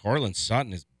 Dang, Cortland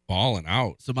Sutton is balling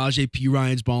out. Samaje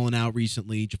Perine balling out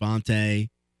recently. Javonte.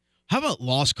 How about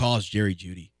lost cause Jerry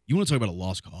Jeudy? You want to talk about a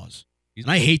lost cause? And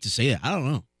I hate to say that. I don't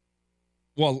know.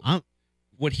 Well,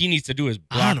 what he needs to do is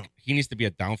block. He needs to be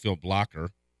a downfield blocker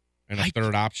and a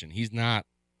third option. He's not.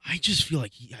 I just feel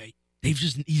like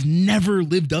he's never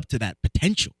lived up to that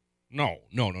potential. No.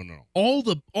 All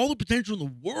the potential in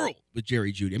the world with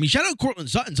Jerry Jeudy. I mean, shout out Cortland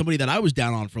Sutton, somebody that I was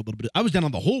down on for a little bit. I was down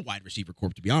on the whole wide receiver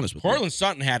corps, to be honest with you. Cortland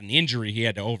Sutton had an injury he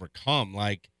had to overcome.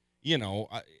 Like, he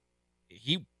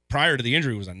prior to the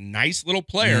injury was a nice little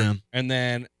player, and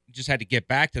then just had to get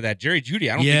back to that. Jerry Jeudy,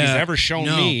 I don't think he's ever shown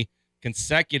me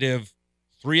consecutive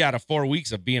 3 out of 4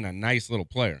 weeks of being a nice little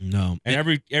player. No.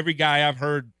 And every guy I've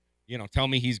heard, tell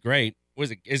me he's great.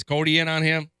 Is Cody in on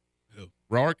him? Who?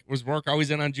 Rourke? Was Rourke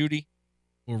always in on Jeudy?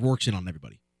 Well, Rourke's in on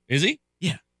everybody. Is he?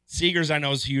 Yeah. Seegers I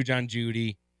know is huge on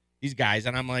Jeudy. These guys,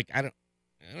 and I'm like, I'm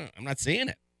not seeing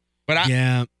it. But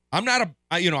I'm not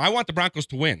I want the Broncos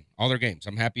to win all their games.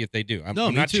 I'm happy if they do. I'm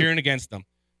not cheering against them.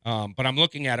 But I'm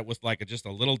looking at it with like just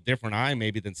a little different eye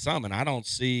maybe than some, and I don't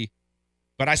see.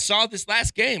 But I saw this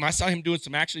last game. I saw him doing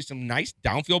some nice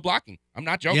downfield blocking. I'm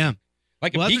not joking. Yeah.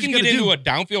 Like if he can get into a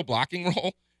downfield blocking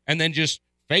role and then just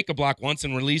fake a block once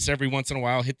and release every once in a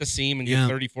while, hit the seam and get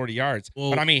 30, 40 yards.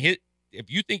 Well, but I mean, if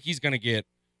you think he's going to get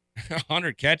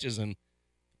 100 catches and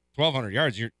 1,200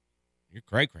 yards, you're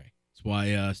cray-cray. That's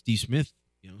why Steve Smith,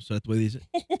 so that's the way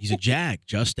he's a jag,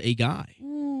 just a guy.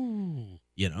 Ooh.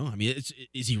 I mean,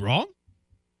 is he wrong?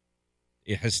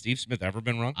 Has Steve Smith ever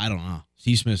been wrong? I don't know.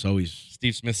 Steve Smith's always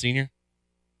Steve Smith Sr.?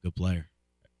 Good player.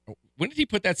 When did he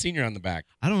put that senior on the back?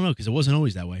 I don't know, because it wasn't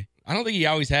always that way. I don't think he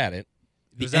always had it.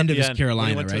 The end of his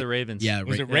Carolina, he went right? to the Ravens. Yeah,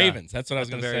 was it Ravens? That's what I was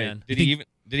going to say. End. Did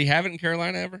he have it in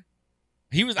Carolina ever?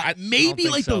 He was maybe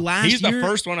like the last He's year. the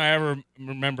first one I ever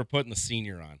remember putting the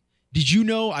senior on. Did you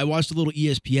know I watched a little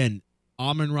ESPN,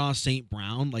 Amon-Ra St.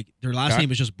 Brown, like their last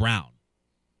name is just Brown.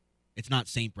 It's not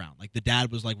St. Brown. Like the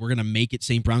dad was like, we're going to make it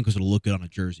St. Brown because it'll look good on a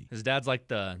jersey. His dad's like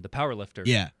the power lifter.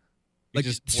 Yeah. Like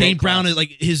just St. Brown is like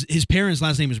his parents'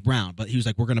 last name is Brown, but he was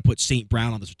like, we're going to put St.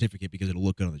 Brown on the certificate because it'll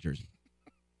look good on the jersey.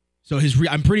 So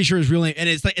I'm pretty sure his real name, and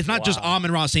it's like, it's not just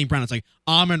Amon-Ra St. Brown. It's like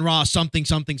Amon-Ra something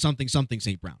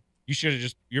St. Brown.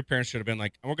 Your parents should have been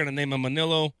like, we're going to name him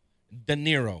Manilo De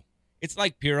Niro. It's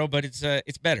like Piero, but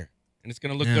it's better. And it's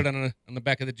going to look good on the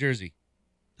back of the jersey.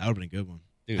 That would have been a good one.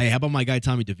 Dude. Hey, how about my guy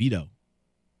Tommy DeVito?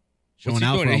 Showing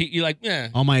out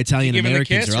for all my Italian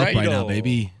Americans kiss, are up right? Right now,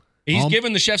 baby. He's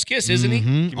giving the chef's kiss, isn't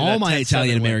he? All my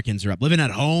Italian Americans are up. Living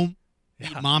at home.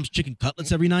 Eat mom's chicken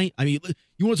cutlets every night. I mean,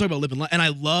 you want to talk about living life. And I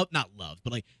not love,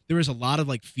 but like there is a lot of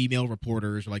like female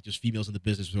reporters or like just females in the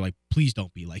business who are like, please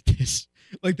don't be like this.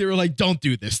 Like they were like, don't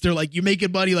do this. They're like, you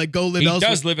making money, like go live elsewhere.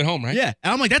 He does live at home, right? Yeah.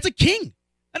 And I'm like, that's a king.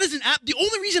 That is the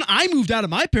only reason I moved out of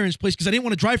my parents' place because I didn't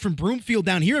want to drive from Broomfield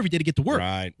down here every day to get to work.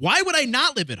 Right. Why would I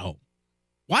not live at home?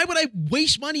 Why would I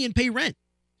waste money and pay rent?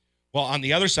 Well, on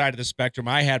the other side of the spectrum,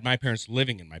 I had my parents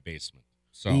living in my basement.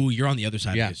 So you're on the other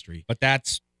side of history. But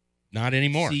that's not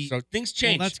anymore. See, so things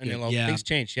change. Well, that's good. Yeah. Things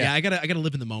change. Yeah, I gotta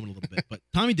live in the moment a little bit. But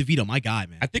Tommy DeVito, my guy,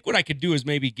 man. I think what I could do is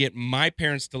maybe get my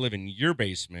parents to live in your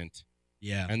basement.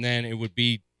 Yeah. And then it would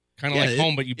be kind of like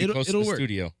home, but you'd be close to the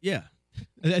studio. Yeah.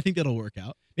 I think that'll work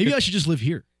out. Maybe I should just live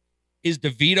here. Is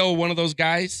DeVito one of those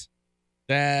guys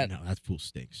that... No, that fool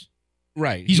stinks.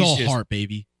 Right. He's all heart,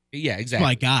 baby. Yeah, exactly. He's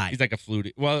my guy. He's like a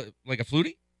flutie. Well, like a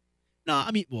flutie? No,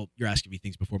 I mean, you're asking me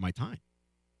things before my time.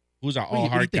 Who's an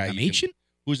all-heart guy? I'm ancient?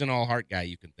 Who's an all-heart guy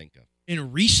you can think of?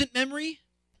 In recent memory?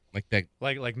 Like that.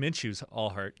 Like Minshew's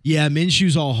all heart. Yeah,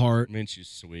 Minshew's all heart. Minshew's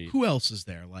sweet. Who else is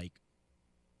there? Like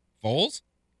Foles?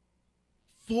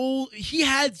 He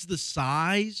has the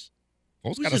size.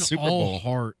 Foles got a Super Bowl. All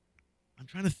heart. I'm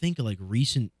trying to think of like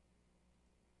recent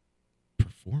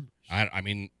performers. I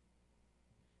mean,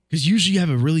 because usually you have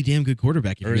a really damn good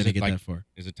quarterback if you're going to get like, that far.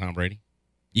 Is it Tom Brady?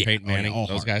 Yeah. Peyton Manning? All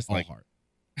those heart, guys? all like heart.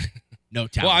 No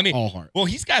talent. Well, I mean, all heart. well,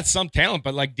 he's got some talent,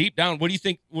 but like deep down, what do you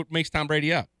think? What makes Tom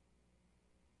Brady up?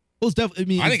 Well, it's definitely. I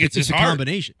mean, I think it's his a heart.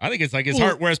 combination. I think it's like his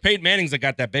heart. Whereas Peyton Manning's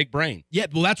got that big brain. Yeah,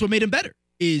 well, that's what made him better.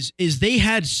 Is they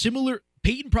had similar.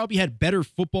 Peyton probably had better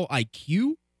football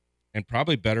IQ. And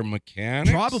probably better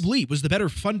mechanics. Probably was the better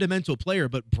fundamental player,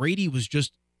 but Brady was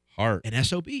just heart. an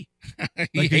SOB. He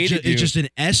Like hated it's just an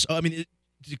S. I mean,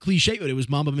 it's a cliche, but it was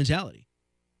Mamba mentality.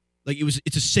 Like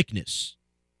it's a sickness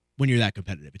when you're that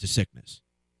competitive. It's a sickness.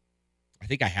 I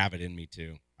think I have it in me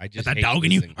too. I just that hate dog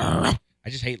in you? losing. I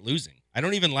just hate losing. I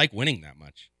don't even like winning that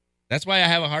much. That's why I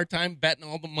have a hard time betting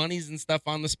all the monies and stuff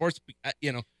on the sports.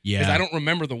 Because I don't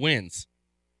remember the wins,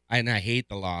 and I hate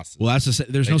the losses. Well,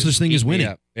 there's no such thing as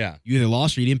winning. Yeah, You either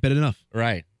lost or you didn't bet enough.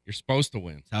 right. You're supposed to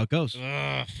win. That's how it goes.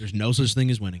 Ugh. There's no such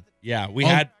thing as winning. Yeah, we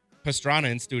had Pastrana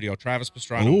in studio, Travis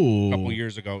Pastrana, Ooh. a couple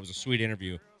years ago. It was a sweet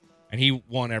interview, and he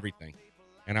won everything.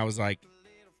 And I was like,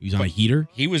 He was on a heater.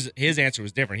 his answer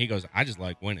was different. He goes, I just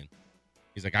like winning.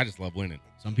 He's like, I just love winning.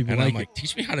 Some people And like I'm like, it.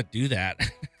 teach me how to do that.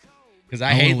 Because I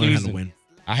I hate wanna learn how to losing. win.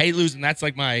 I hate losing. That's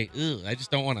like I just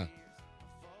don't want to,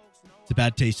 It's a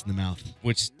bad taste in the mouth.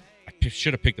 which I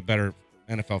should have picked a better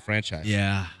NFL franchise.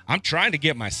 Yeah. I'm trying to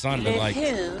get my son to like,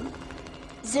 who?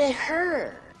 The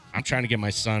her. I'm trying to get my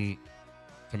son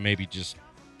to maybe just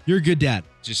You're a good dad.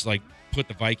 like put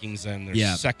the Vikings in their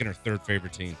Yeah. second or third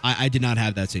favorite team. I did not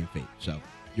have that same fate. So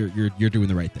you're doing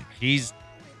the right thing. He's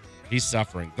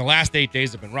suffering. The last 8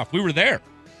 days have been rough. We were there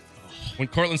when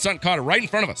Cortland Sutton caught it right in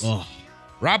front of us. Oh.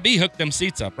 Rob B hooked them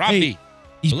seats up. Rob Hey, B.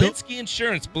 he's Belinsky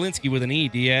Insurance. Belinsky with an E,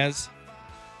 Diaz.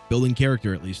 building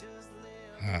character at least.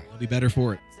 He'll be better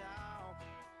for it.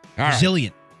 All right.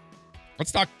 Resilient.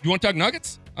 Let's talk. You want to talk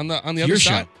Nuggets on the other Your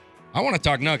side? show. I want to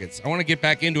talk Nuggets. I want to get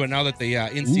back into it now that the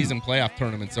in-season playoff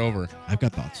tournament's over I've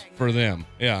got thoughts. for them.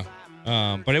 Yeah.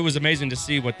 But it was amazing to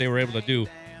see what they were able to do.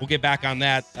 We'll get back on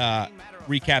that,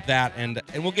 recap that, and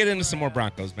we'll get into some more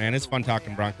Broncos, man. It's fun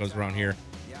talking Broncos around here.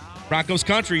 Broncos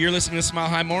country, you're listening to Smile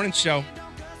High Morning Show.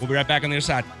 We'll be right back on the other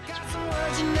side.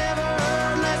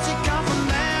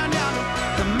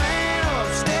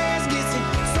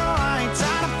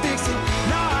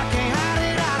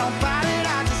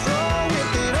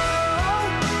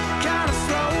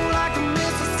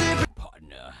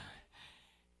 Partner,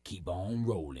 keep on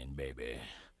rolling, baby.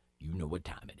 You know what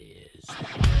time it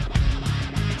is.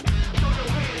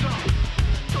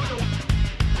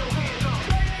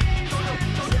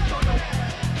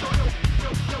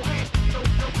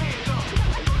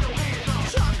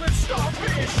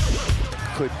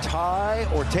 Could tie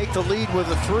or take the lead with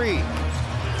a 3.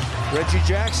 Reggie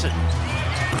Jackson.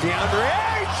 DeAndre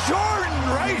Jordan,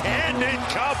 right-handed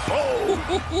kaboom.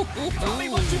 Tell me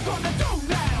what you gonna do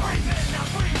now.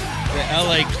 The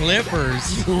LA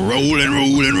Clippers. Rolling.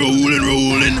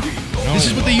 This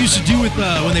is what they used to do with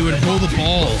when they would roll the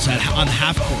balls on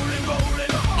half court.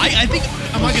 I think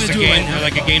I'm not going to do it right now.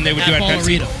 Like a game they would do at Ball Pepsi.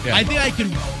 Arena. Yeah. I think I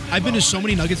could. I've been to so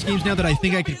many Nuggets games now that I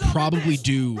think I could probably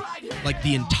do like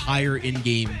the entire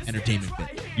in-game entertainment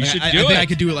bit. You should I do think it. I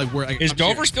could do it like where. Is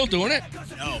Dover still doing it?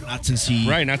 No, not since he.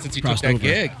 Right, not since he took crossed that over.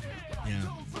 gig.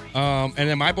 Yeah. And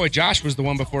then my boy Josh was the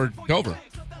one before Dover.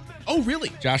 Oh,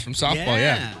 really? Josh from softball,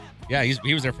 yeah.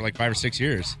 He was there for like 5 or 6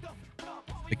 years.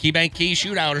 The Key Bank Key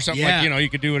shootout or something Yeah. like, you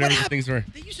could do whatever the things were.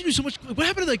 They used to do so much. What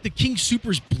happened to like the King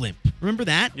Supers blimp? Remember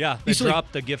that? Yeah, They they used to, like-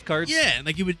 dropped the gift cards. Yeah, and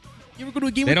like you ever go to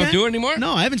a game They with don't that? do it anymore?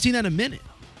 No, I haven't seen that in a minute.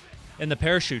 And the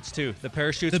parachutes, too. The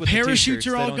parachutes The with parachutes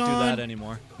the are t-shirts, all they don't gone. do that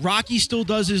anymore. Rocky still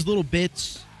does his little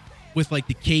bits with like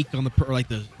the cake on the or like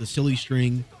the silly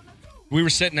string. We were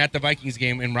sitting at the Vikings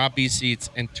game in Rob B's seats,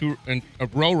 and a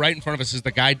row right in front of us is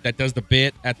the guy that does the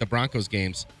bit at the Broncos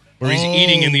games, where he's Oh,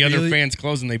 eating in the other really? fans'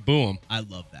 clothes and they boo him. I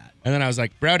love that. And then I was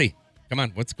like, Brody, come on,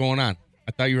 what's going on?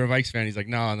 I thought you were a Vikes fan. He's like,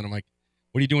 no. And then I'm like,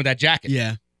 what are you doing with that jacket?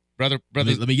 Yeah. Brother, Let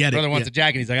me get it. brother wants Yeah. a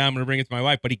jacket. He's like, I'm going to bring it to my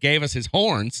wife. But he gave us his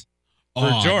horns for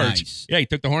Oh, George. nice. Yeah, he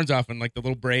took the horns off and like the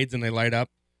little braids and they light up.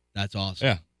 That's awesome.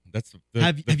 Yeah, that's the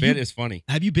Have bit you- is funny.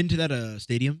 Have you been to that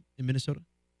stadium in Minnesota?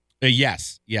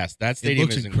 Yes, that stadium it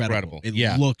looks is incredible. It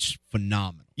yeah, looks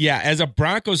phenomenal. yeah. As a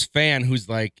Broncos fan, who's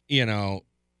like,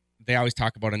 they always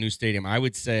talk about a new stadium. I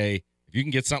would say if you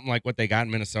can get something like what they got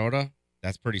in Minnesota,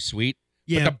 that's pretty sweet.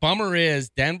 Yeah. But the bummer is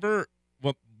Denver.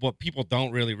 What people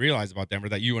don't really realize about Denver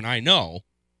that you and I know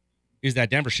is that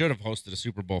Denver should have hosted a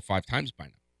Super Bowl 5 times by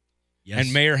now. Yes.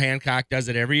 And Mayor Hancock does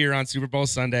it every year on Super Bowl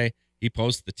Sunday. He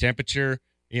posts the temperature,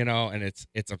 and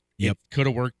it could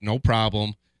have worked no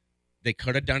problem. They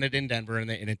could have done it in Denver, and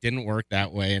it didn't work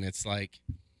that way. And it's like,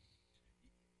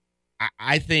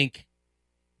 I think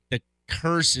the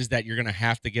curse is that you're going to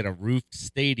have to get a roofed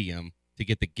stadium to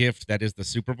get the gift that is the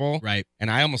Super Bowl. Right.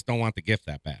 And I almost don't want the gift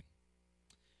that bad.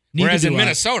 Whereas in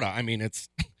Minnesota, I mean, it's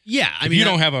if you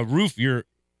don't have a roof, you're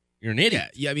an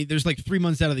idiot. Yeah, I mean, there's like 3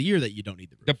 months out of the year that you don't need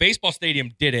the roof. The baseball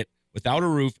stadium did it without a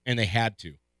roof, and they had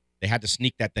to. They had to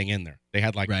sneak that thing in there. They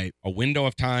had like a window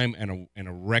of time and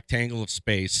a rectangle of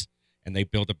space, and they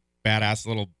built a badass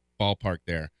little ballpark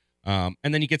there. And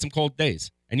then you get some cold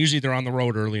days, and usually they're on the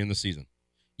road early in the season.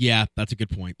 Yeah, that's a good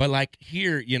point. But like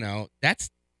here, that's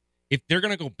if they're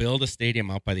gonna go build a stadium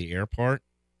out by the airport,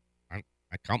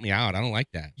 I count me out. I don't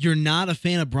like that. You're not a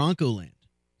fan of Bronco Land.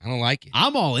 I don't like it.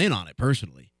 I'm all in on it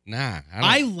personally. Nah,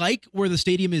 I like where the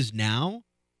stadium is now.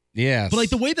 Yes, but like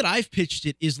the way that I've pitched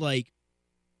it is like,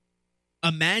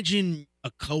 imagine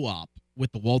a co-op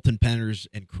with the Walton Penners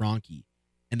and Kroenke,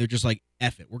 and they're just like,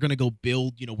 F it. We're going to go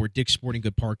build, where Dick's Sporting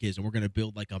Good Park is, and we're going to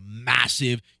build like a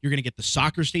massive, you're going to get the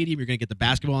soccer stadium, you're going to get the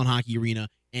basketball and hockey arena,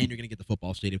 and you're going to get the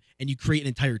football stadium, and you create an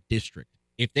entire district.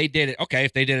 If they did it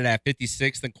at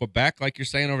 56th in Quebec, like you're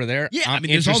saying over there, yeah,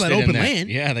 there's all that open land.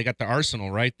 Yeah, they got the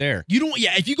arsenal right there.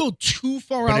 If you go too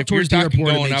far out if towards the you're airport,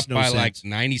 going it makes up no by sense. like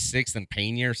 96th and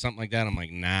Pena or something like that, I'm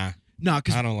like, nah,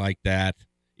 because I don't like that.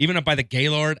 Even up by the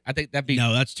Gaylord, I think that'd be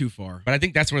that's too far. But I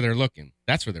think that's where they're looking.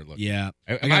 Yeah.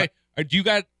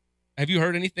 Have you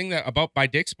heard anything about by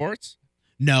Dick Sports?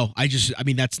 No,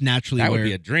 that's naturally that would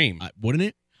be a dream, wouldn't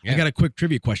it? Yeah. I got a quick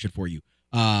trivia question for you.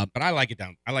 But I like it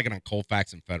on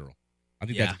Colfax and Federal. I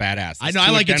think that's badass. I know. I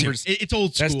like it too. It's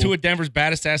old school. That's two of Denver's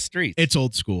baddest ass streets. It's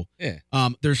old school. Yeah.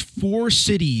 There's 4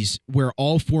 cities where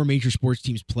all 4 major sports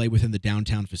teams play within the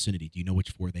downtown vicinity. Do you know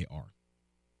which 4 they are?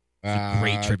 It's a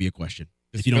great trivia question.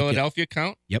 Does Philadelphia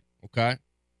count? Yep. Okay.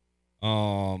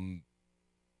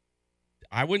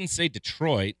 I wouldn't say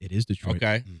Detroit. It is Detroit.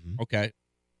 Okay. Mm-hmm. Okay.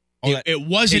 It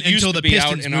wasn't used until to the be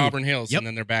Pistons out in moved. Auburn Hills, Yep. and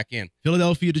then they're back in.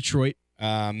 Philadelphia, Detroit.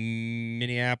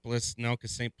 Minneapolis, no,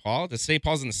 because St. Paul. The St.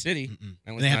 Paul's in the city.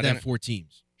 And they have to have 4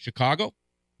 teams. Chicago?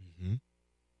 Mm-hmm.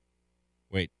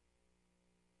 Wait.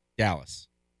 Dallas.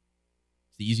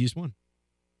 It's the easiest one.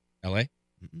 L.A.?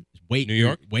 New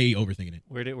York? Way overthinking it.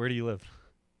 Where do you live?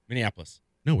 Minneapolis.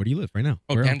 No, where do you live right now?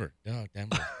 Oh, where Denver. Oh,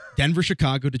 Denver. Denver,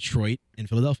 Chicago, Detroit, and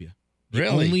Philadelphia. The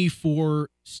Really? only 4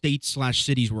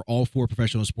 states/cities where all 4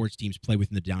 professional sports teams play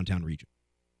within the downtown region.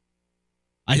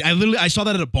 I saw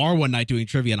that at a bar one night doing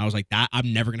trivia, and I was like, "That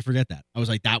I'm never gonna forget that." I was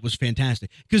like, "That was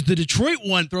fantastic," because the Detroit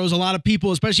one throws a lot of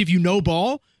people, especially if you know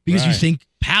ball, because you think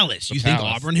Palace, think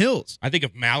Auburn Hills. I think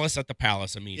of Malice at the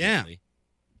Palace immediately. Yeah,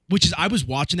 which is I was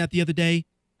watching that the other day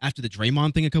after the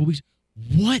Draymond thing a couple weeks.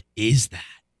 What is that?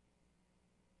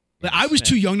 Like, I was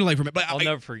too young to remember. But I'll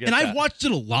never forget. And that. I've watched it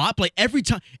a lot. But every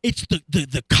time it's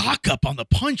the cock up on the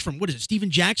punch from Steven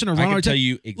Jackson or Ron I can Artest. tell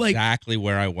you exactly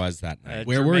where I was that night.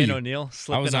 Where were you? O'Neal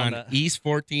I was on East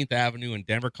 14th Avenue in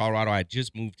Denver, Colorado. I had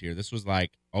just moved here. This was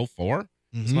like 04.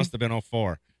 This must have been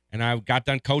 04. And I got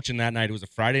done coaching that night. It was a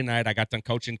Friday night. I got done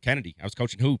coaching Kennedy. I was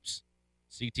coaching hoops,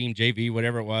 C-team, JV,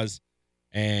 whatever it was.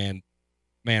 And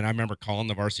man, I remember calling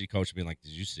the varsity coach and being like,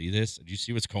 "Did you see this? Did you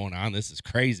see what's going on? This is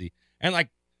crazy." And like,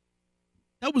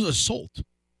 that was assault.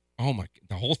 Oh my!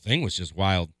 The whole thing was just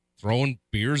wild. Throwing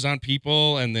beers on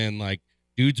people, and then like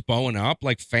dudes bowing up,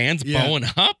 like fans bowing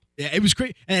up. Yeah, it was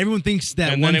great, and everyone thinks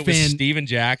that and one then it fan. Was Steven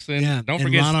Jackson. Yeah, don't and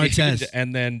forget Ron Steven, Artest.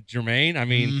 and then Jermaine. I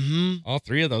mean, all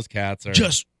 3 of those cats are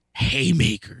just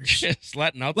haymakers, just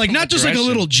letting out like not just like a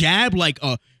little jab, like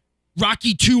a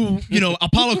Rocky 2,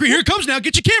 Apollo Creed. Here it comes now.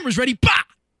 Get your cameras ready. Bah!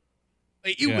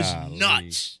 Like, it was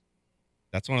nuts.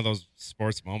 That's one of those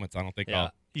sports moments. I don't think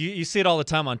I'll. You see it all the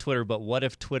time on Twitter, but what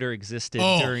if Twitter existed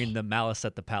during the Malice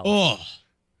at the Palace? Oh,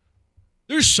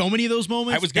 there's so many of those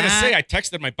moments. I was going to say I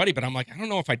texted my buddy, but I'm like, I don't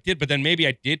know if I did. But then maybe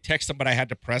I did text him, but I had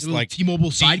to press like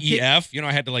T-Mobile sidekick. DEF.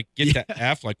 I had to like get the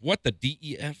F. Like, what the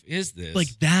DEF is this?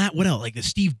 Like that. What else? Like the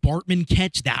Steve Bartman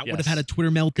catch. That would have had a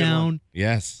Twitter meltdown.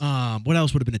 Yes. What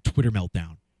else would have been a Twitter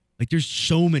meltdown? Like there's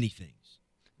so many things.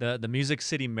 The Music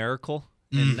City Miracle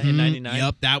in '99.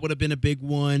 Yep, that would have been a big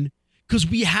one. Because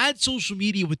we had social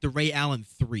media with the Ray Allen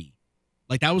 3.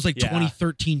 Like, that was like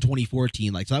 2013,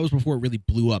 2014. Like, so that was before it really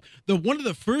blew up. One of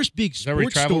the first big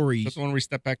sports stories. That's the one where we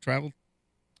Step Back traveled?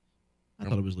 I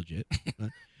thought it was legit.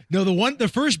 No, the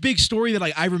first big story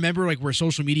that I remember, like, where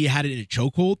social media had it in a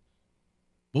chokehold,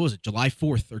 what was it, July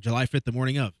 4th or July 5th, the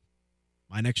morning of?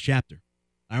 My Next Chapter.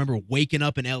 I remember waking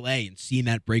up in L.A. and seeing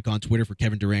that break on Twitter for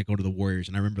Kevin Durant go to the Warriors.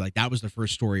 And I remember, like, that was the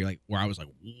first story, like, where I was like,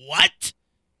 what?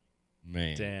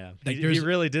 Man. Damn. Like, He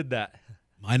really did that.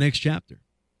 My Next Chapter.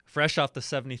 Fresh off the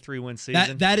 73-win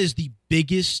season. That is the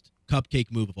biggest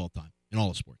cupcake move of all time in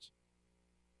all of sports.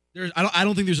 I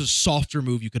don't think there's a softer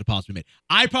move you could have possibly made.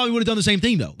 I probably would have done the same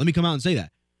thing, though. Let me come out and say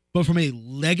that. But from a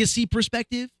legacy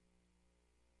perspective,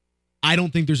 I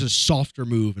don't think there's a softer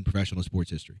move in professional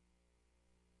sports history.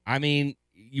 I mean,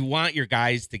 you want your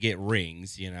guys to get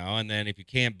rings, and then if you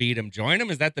can't beat them, join them.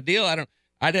 Is that the deal? I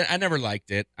never liked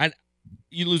it.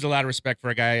 You lose a lot of respect for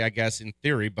a guy, I guess, in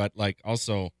theory, but like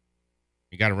also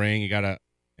you got a ring, you got a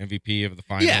MVP of the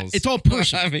finals. Yeah, it's all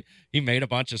personal. I mean, he made a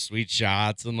bunch of sweet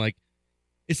shots and like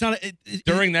it's not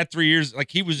during that 3 years,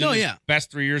 like he was in his yeah.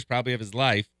 best 3 years probably of his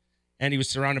life, and he was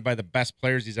surrounded by the best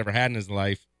players he's ever had in his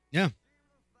life. Yeah.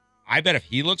 I bet if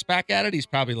he looks back at it, he's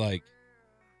probably like,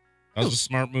 that was a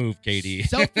smart move, KD.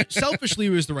 Selfishly,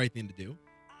 it was the right thing to do.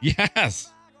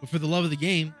 Yes. But for the love of the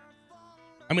game.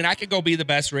 I mean, I could go be the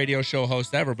best radio show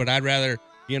host ever, but I'd rather,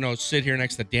 sit here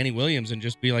next to Danny Williams and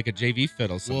just be like a JV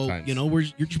fiddle sometimes. Well,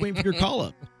 you're just waiting for your call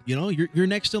up. You're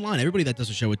next in line. Everybody that does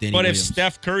a show with Danny Williams. But if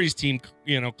Steph Curry's team,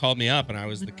 called me up and I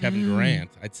was the Kevin Durant,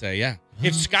 I'd say, yeah.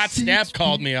 If Scott Stapp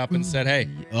called me up and said, hey,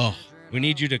 we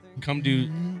need you to come do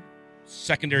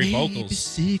secondary vocals.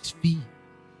 6 feet.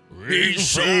 He's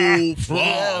so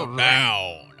far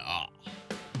down.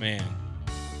 Man.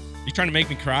 You trying to make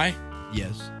me cry?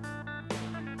 Yes.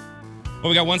 Well,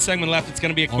 we got one segment left. It's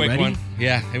going to be a quick one.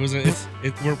 Yeah,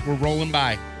 we're rolling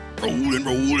by. Rolling.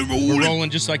 We're rolling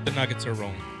just like the Nuggets are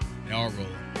rolling. They are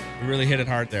rolling. We really hit it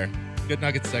hard there. Good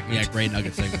Nuggets segment. Yeah, great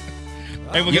Nuggets segment.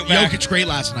 Hey, we'll get back. Jokic great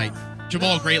last night.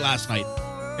 Jamal great last night.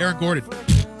 Aaron Gordon.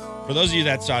 For those of you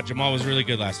that saw, Jamal was really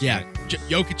good last night. Yeah,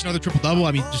 Jokic another triple-double.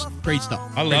 I mean, just great stuff.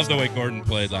 I love the way Gordon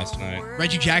played last night.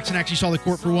 Reggie Jackson actually saw the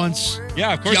court for once.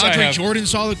 Yeah, of course DeAndre Jordan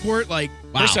saw the court. Like, wow.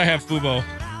 Of course I have Fubo.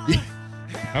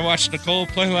 I watched Nicole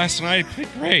play last night. Played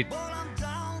great.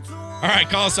 All right,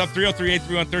 call us up,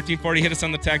 303-831-1340. Hit us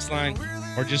on the text line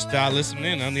or just listen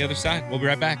in on the other side. We'll be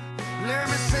right back. Let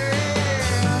me say,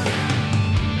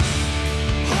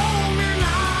 hold me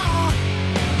now.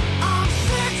 I'm 6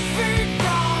 feet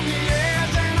from the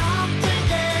edge and I'm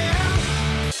thinking.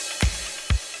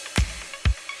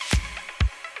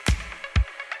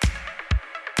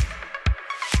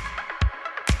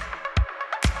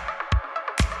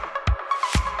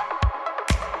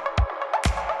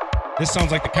 This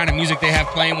sounds like the kind of music they have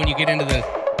playing when you get into the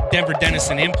Denver Dentist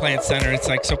and Implant Center. It's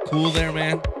like so cool there,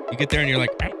 man. You get there and you're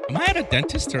like, am I at a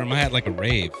dentist or am I at like a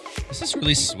rave? This is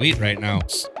really sweet right now.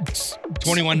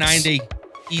 2190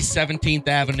 East 17th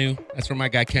Avenue. That's where my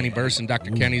guy Kenny Burson, Dr.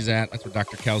 Kenny's at. That's where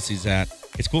Dr. Kelsey's at.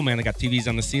 It's cool, man. They got TVs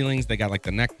on the ceilings. They got like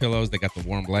the neck pillows. They got the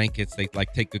warm blankets. They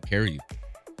like take good care of you.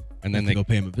 And then they go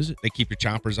pay him a visit. They keep your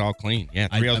chompers all clean. Yeah,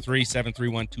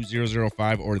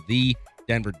 303-731-2005 or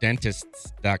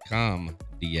thedenverdentists.com,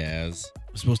 Diaz.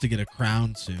 I'm supposed to get a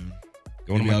crown soon.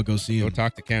 I'll go see him. Go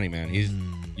talk to Kenny, man. You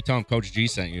tell him Coach G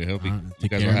sent you. He'll be. You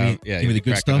guys will have. Yeah, give me the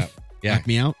good stuff. Up. Yeah, back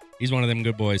me out. He's one of them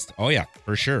good boys. Oh yeah,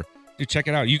 for sure. Dude, check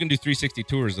it out. You can do 360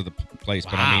 tours of the place,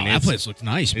 wow, but I mean, that place looks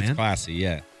nice, man. It's classy.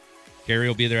 Yeah, Gary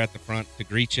will be there at the front to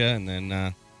greet you, and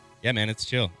then yeah, man, it's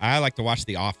chill. I like to watch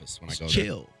The Office when I go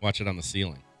there. Watch it on the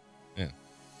ceiling. Yeah.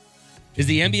 Is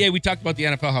the NBA? We talked about the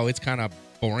NFL, how it's kind of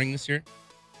boring this year.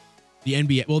 The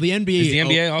NBA. Well, the NBA. Is the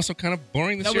NBA also kind of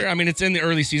boring this year? I mean, it's in the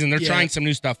early season. They're trying some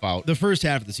new stuff out. The first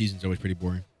half of the season is always pretty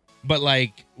boring. But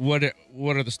like, what are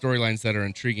the storylines that are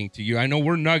intriguing to you? I know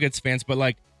we're Nuggets fans, but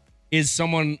like, is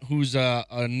someone who's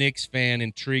a Knicks fan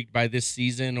intrigued by this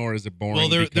season, or is it boring?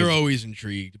 Well, they're always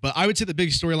intrigued. But I would say the big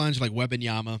storylines are like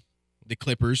Wembanyama, the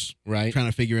Clippers, right? Trying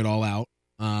to figure it all out.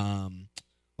 A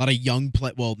lot of young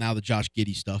play. Well, now the Josh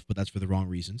Giddey stuff, but that's for the wrong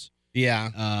reasons.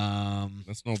 Yeah.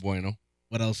 That's no bueno.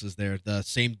 What else is there? There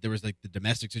was like the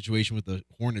domestic situation with the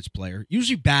Hornets player.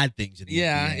 Usually bad things in the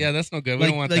NBA. Yeah, that's no good. We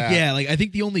don't want that. Yeah, like I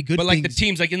think the only good But like the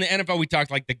teams, like in the NFL, we talked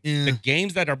like the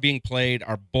games that are being played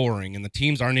are boring and the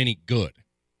teams aren't any good.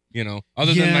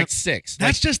 Other than like 6.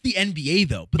 That's just the NBA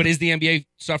though. But is the NBA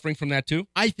suffering from that too?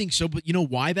 I think so, but you know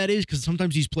why that is? Because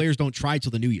sometimes these players don't try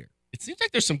till the new year. It seems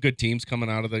like there's some good teams coming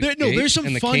out of the there's some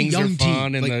and the fun Kings young are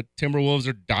fun, teams. And the Timberwolves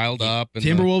are dialed up. And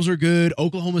Timberwolves are good.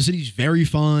 Oklahoma City's very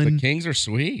fun. The Kings are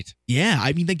sweet. Yeah,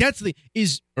 I mean, like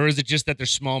or is it just that they're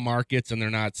small markets and they're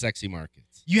not sexy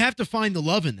markets? You have to find the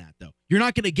love in that, though. You're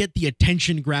not going to get the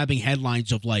attention-grabbing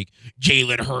headlines of like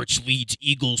Jalen Hurts leads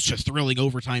Eagles to thrilling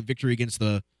overtime victory against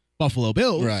the Buffalo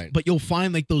Bills, right? But you'll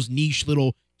find like those niche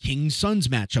little Kings Suns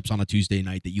matchups on a Tuesday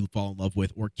night that you fall in love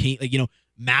with, or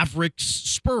Mavericks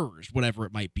Spurs, whatever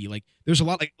it might be. Like there's a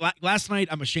lot. Like last night,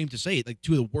 I'm ashamed to say it, like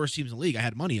 2 of the worst teams in the league. I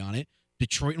had money on it.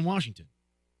 Detroit and Washington.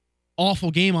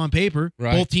 Awful game on paper.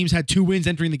 Right. Both teams had 2 wins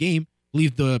entering the game. I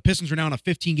believe the Pistons are now on a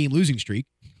 15-game losing streak.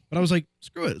 But I was like,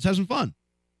 screw it. Let's have some fun.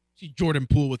 See Jordan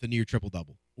Poole with a near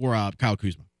triple-double, or Kyle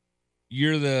Kuzma.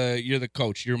 You're the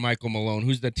coach. You're Michael Malone.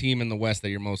 Who's the team in the West that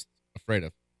you're most afraid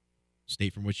of?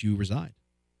 State from which you reside.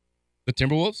 The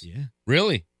Timberwolves? Yeah.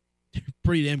 Really? They're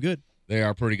pretty damn good. They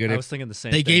are pretty good. I was thinking the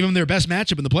same They thing. gave him their best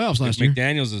matchup in the playoffs last year.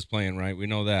 McDaniels is playing right. We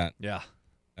know that. Yeah.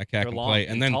 That cat They're can long play.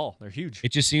 and And then tall. They're huge.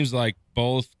 it just seems like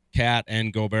both Cat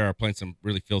and Gobert are playing some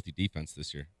really filthy defense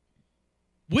this year.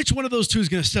 Which one of those two is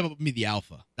going to step up and be the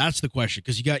alpha? That's the question.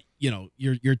 Because you got, your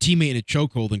teammate in a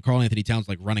chokehold and Karl Anthony Towns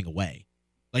like running away.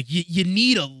 Like you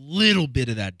need a little bit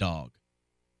of that dog.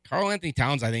 Karl Anthony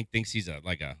Towns, I think, thinks he's a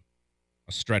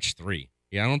stretch 3.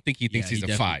 Yeah, I don't think he thinks he's a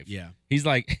 5. Yeah. He's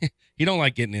like, he don't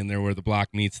like getting in there where the block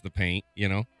meets the paint,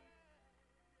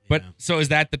 But so is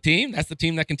that the team? That's the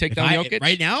team that can take down Jokic?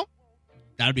 Right now,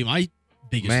 that would be my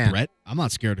biggest Man. threat. I'm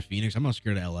not scared of Phoenix. I'm not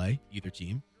scared of LA, either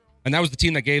team. And that was the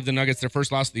team that gave the Nuggets their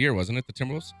first loss of the year, wasn't it? The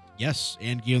Timberwolves? Yes,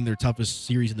 and gave them their toughest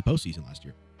series in the postseason last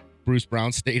year. Bruce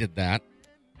Brown stated that.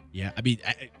 Yeah, I mean,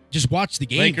 just watch the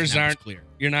game. Lakers and that was aren't clear.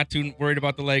 You're not too worried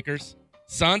about the Lakers.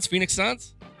 Suns, Phoenix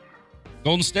Suns?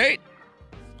 Golden State?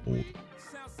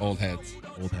 Old heads.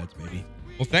 Old heads, baby.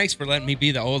 Well, thanks for letting me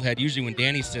be the old head. Usually when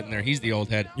Danny's sitting there, he's the old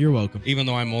head, You're welcome. even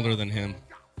though I'm older than him.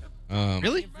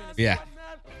 Really? Yeah.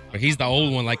 But he's the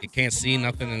old one, like it can't see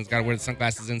nothing and has got to wear the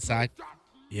sunglasses inside.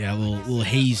 Yeah, a little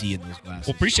hazy in those glasses.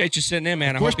 Well, appreciate you sitting in,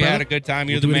 man. I course, hope you had brother. a good time.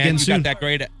 We'll You're do the it man. again You soon. got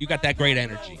that great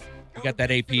energy. You got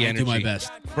that AP I'll energy. do my best.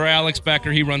 For Alex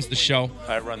Becker, he runs the show.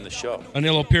 I run the show.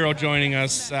 Anilo Piro joining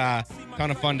us.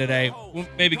 Ton of fun today. We'll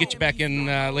maybe get you back in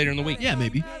later in the week. Yeah,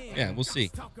 maybe. Yeah, we'll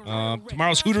see.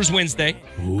 Tomorrow's Hooters Wednesday.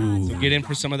 So get in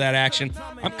for some of that action.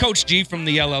 I'm Coach G from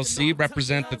the LLC,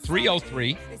 represent the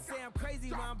 303.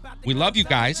 We love you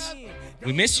guys.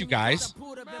 We miss you guys.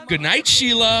 Good night,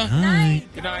 Sheila. Night.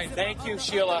 Good night. Thank you,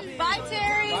 Sheila. Bye,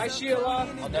 Terry. Bye, Sheila.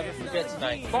 I'll never forget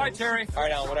tonight. Bye, Terry. All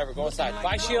right, Alan, whatever. Go inside.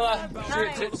 Bye, Sheila.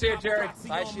 See you, Terry.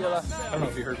 Bye, Sheila. I don't know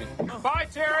if you heard me. Bye,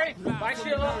 Terry. Bye,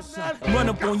 Sheila. Run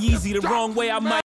up on Yeezy the wrong way, I might